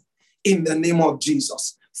testimony. In the name of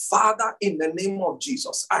Jesus. Father, in the name of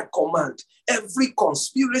Jesus, I command every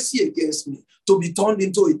conspiracy against me to be turned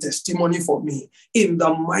into a testimony for me. In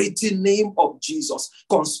the mighty name of Jesus.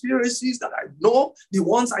 Conspiracies that I know, the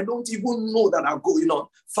ones I don't even know that are going on.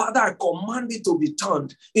 Father, I command it to be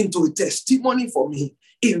turned into a testimony for me.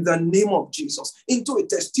 In the name of Jesus, into a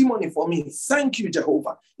testimony for me. Thank you,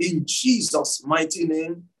 Jehovah. In Jesus' mighty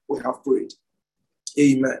name, we have prayed.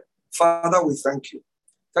 Amen. Father, we thank you.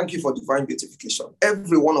 Thank you for divine beautification.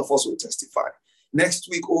 Every one of us will testify. Next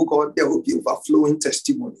week, oh God, there will be overflowing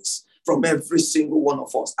testimonies from every single one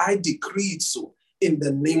of us. I decree it so in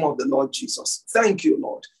the name of the Lord Jesus. Thank you,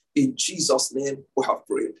 Lord. In Jesus' name, we have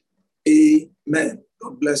prayed. Amen.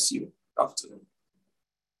 God bless you. Afternoon.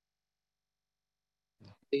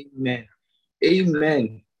 Amen.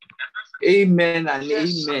 Amen. Amen and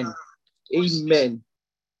amen. Amen.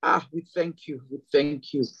 We thank you. We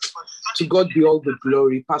thank you. To God be all the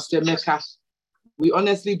glory. Pastor Emeka, we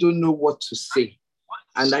honestly don't know what to say.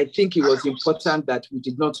 And I think it was important that we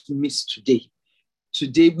did not miss today.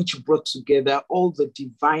 Today, which brought together all the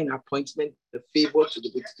divine appointment, the favor to the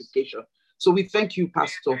beautification. So we thank you,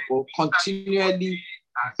 Pastor, for continually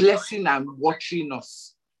blessing and watching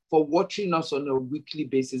us, for watching us on a weekly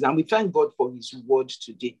basis. And we thank God for his word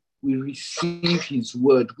today. We receive his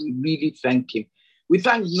word. We really thank him. We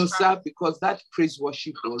thank Nosa because that praise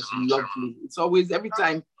worship was lovely. It's always, every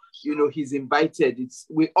time, he's invited,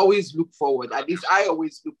 we always look forward. At least I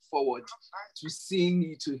always look forward to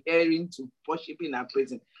seeing, to hearing, to worshiping and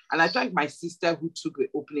praising. And I thank my sister who took the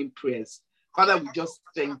opening prayers. Father, we just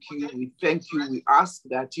thank you. We thank you. We ask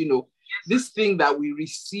that, this thing that we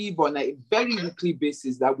receive on a very weekly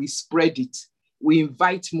basis, that we spread it. We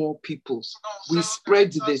invite more people. We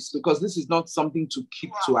spread this because this is not something to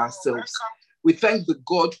keep to ourselves. We thank the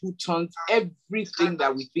God who turns everything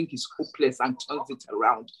that we think is hopeless and turns it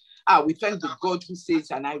around. We thank the God who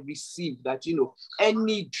says, and I receive that,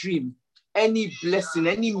 any dream, any blessing,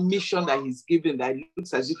 any mission that he's given that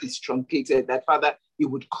looks as if it's truncated, that Father, it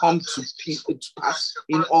would come to pass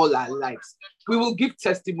in all our lives. We will give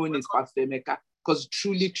testimonies, Pastor Emeka, because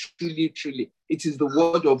truly, truly, truly, it is the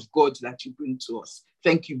word of God that you bring to us.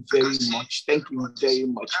 Thank you very much. Thank you very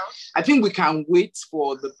much. I think we can wait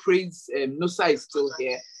for the praise. Nosa is still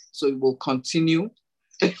here, so it will continue.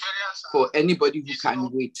 for anybody who can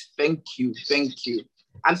wait. Thank you. Thank you.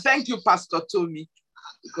 And thank you, Pastor Tony,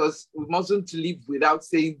 because we mustn't leave without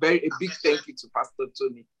saying a big thank you to Pastor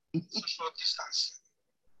Tony.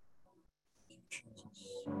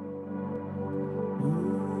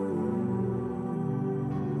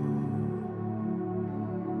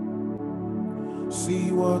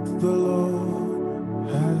 See what the Lord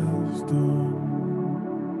has done.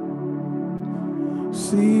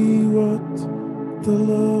 See what the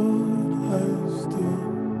Lord has done.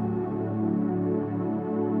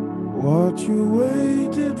 What you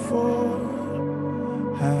waited for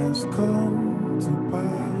has come to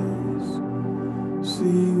pass.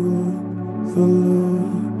 See what the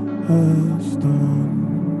Lord has done.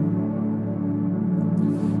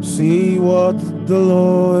 See what the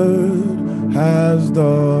Lord has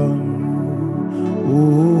done.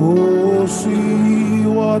 Oh, see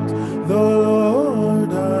what the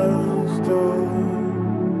Lord has done.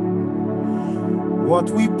 What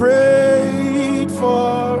we prayed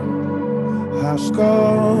for has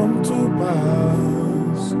come to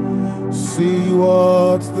pass. See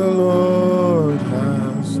what the Lord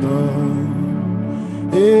has done.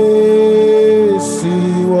 Hey,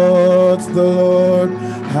 see what the Lord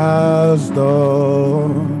has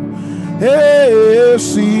done. Hey,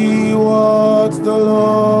 see what the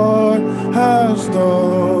Lord has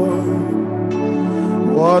done.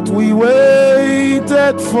 What we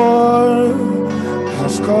waited for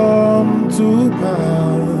has come to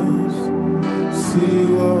pass. See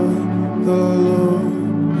what the Lord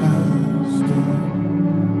has done.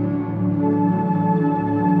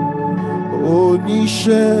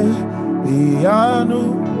 Onishe Iyanu,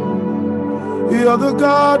 you're the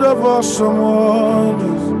God of awesome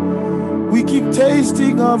wonders. We keep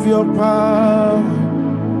tasting of your power.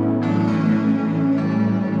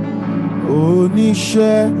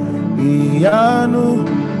 Onishe Iyanu,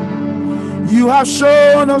 you have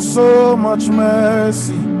shown us so much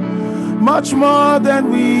mercy, much more than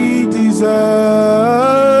we deserve.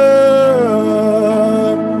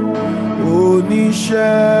 Onishe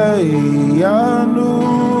Iyanu,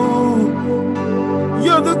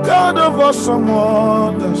 you're the God of awesome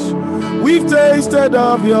wonders. We've tasted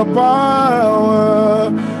of your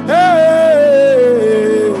power.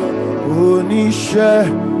 Hey, Onishe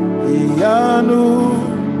Iyanu,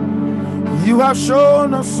 you have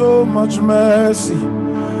shown us so much mercy,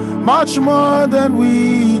 much more than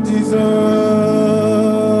we deserve.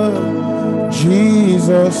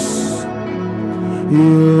 Jesus,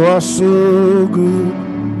 you are so good.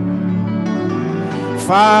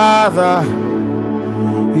 Father,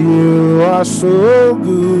 you are so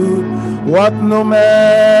good. What no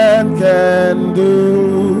man can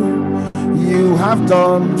do, you have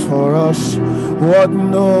done for us. What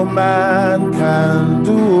no man can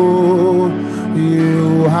do,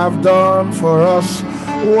 you have done for us.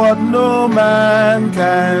 What no man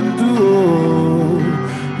can do,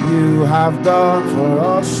 you have done for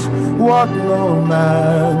us. What no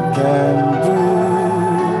man can do,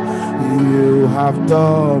 you have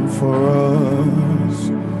done for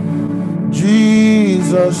us.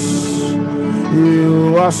 Jesus,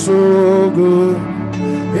 you are so good.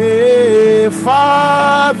 Hey,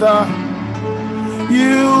 Father,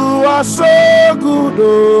 you are so good.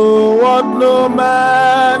 Oh, what no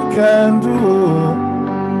man can do,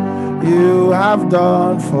 you have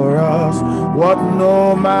done for us. What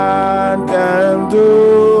no man can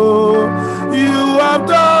do, you have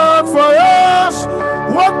done for us.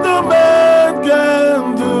 What no man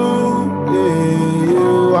can do,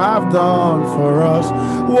 you have done for us.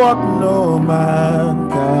 What no man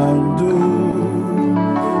can do,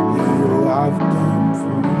 you have done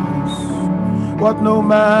for us. What no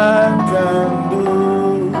man can do,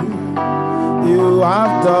 you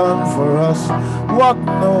have done for us. What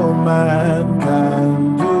no man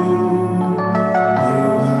can do, you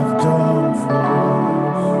have done for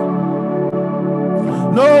us.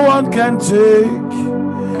 No one can take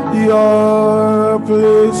your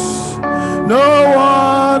place. No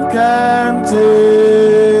one can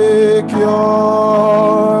take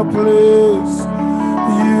your place.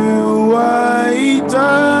 You are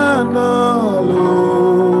eternal.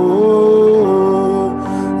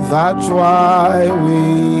 That's why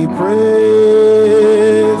we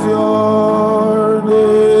praise your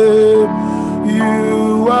name.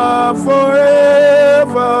 You are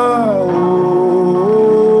forever.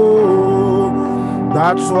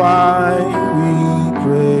 That's why we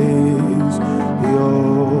praise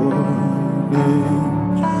your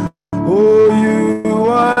name. Oh, you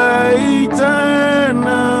are eternal.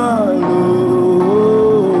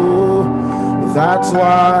 That's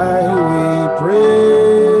why we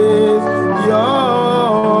praise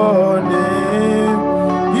your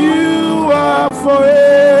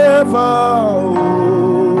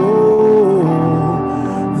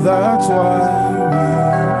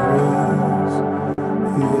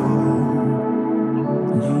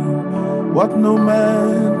what no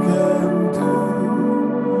man can do.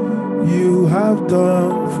 You have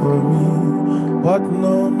done for me what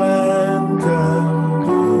no man can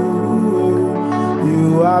do.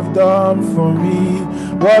 You have done for me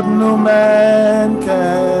what no man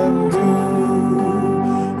can do.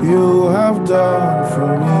 You have done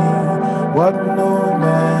for me what no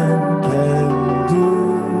man can do.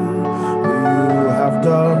 You have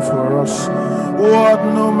done for us what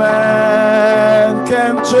no man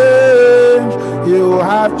can change. You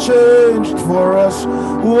have changed for us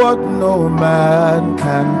what no man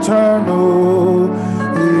can turn. Oh,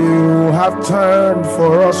 you have turned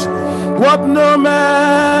for us what no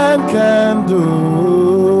man can do.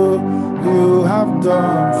 You have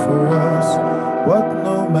done for us what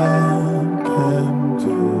no man can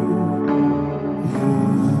do. You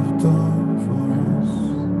have done for us.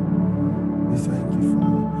 We thank you,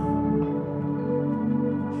 Father.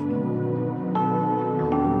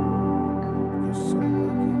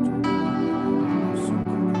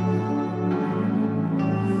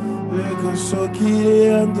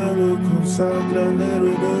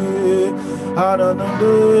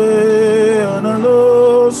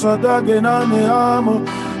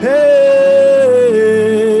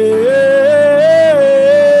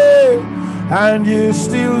 And you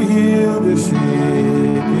still heal the sick.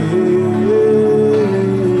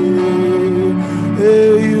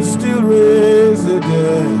 You still raise the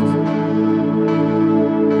dead.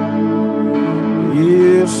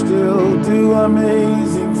 You still do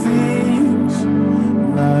amazing things.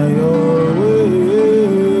 Now your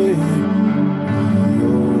way,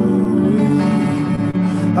 your way.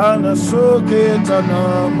 And I so get on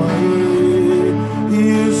my way.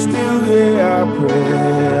 You still hear our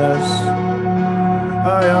prayers. I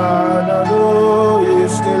know you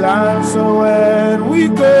still answer when we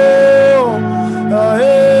go.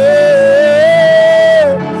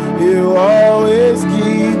 You always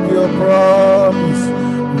keep your promise.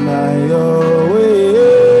 Now your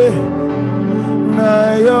way,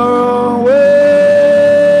 now your way,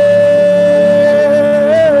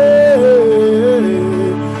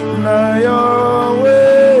 now your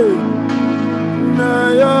way, now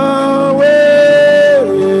your way.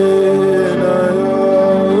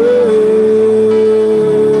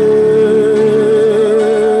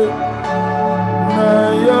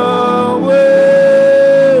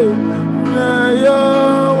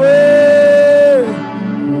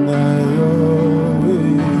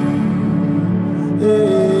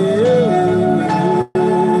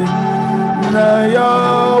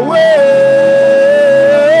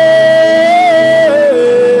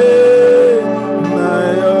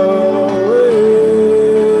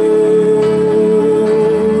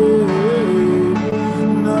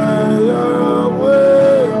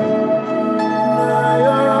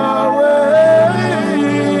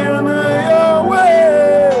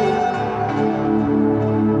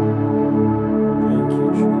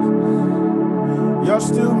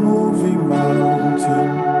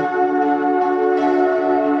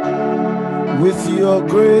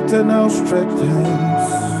 Great and outstretched hands,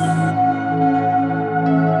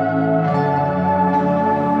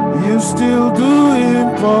 you still do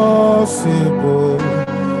impossible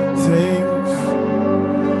things.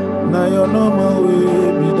 Now your normal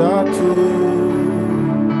way be that too.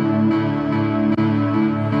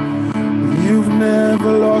 You've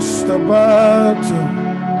never lost a battle.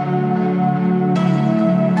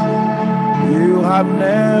 You have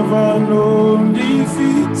never known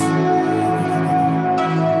defeat.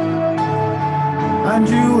 And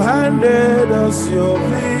you handed us your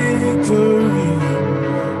victory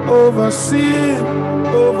over sin,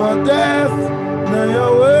 over death. Now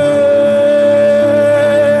your way,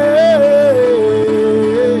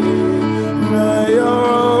 now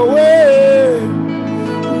your way,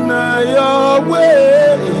 now your way,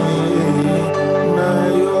 now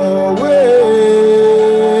your way,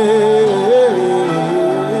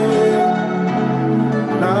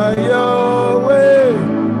 now your way.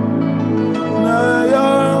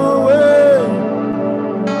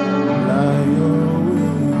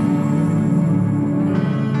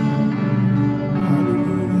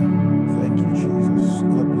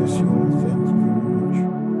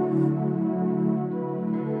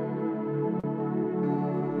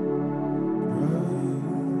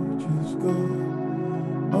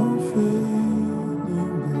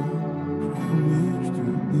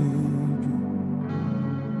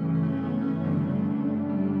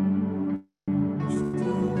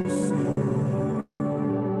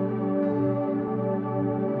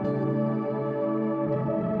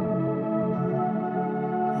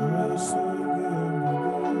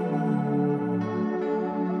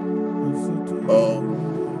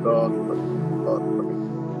 God.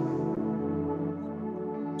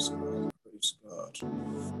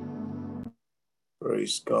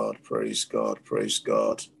 Praise God. Praise God. Praise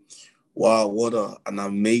God. Wow, what an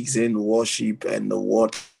amazing worship and the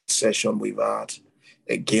word session we've had.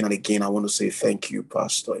 Again and again, I want to say thank you,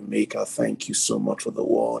 Pastor Emeka. Thank you so much for the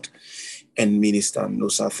word. And Minister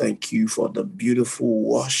Nosa, thank you for the beautiful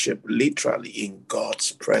worship, literally in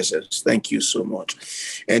God's presence. Thank you so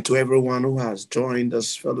much. And to everyone who has joined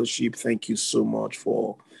this fellowship, thank you so much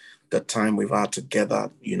for the time we've had together,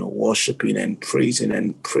 worshiping and praising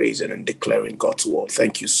and declaring God's word.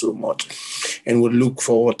 Thank you so much. And we look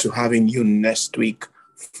forward to having you next week,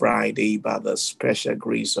 Friday, by the special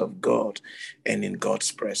grace of God and in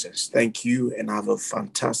God's presence. Thank you and have a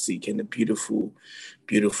fantastic and a beautiful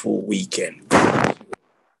weekend.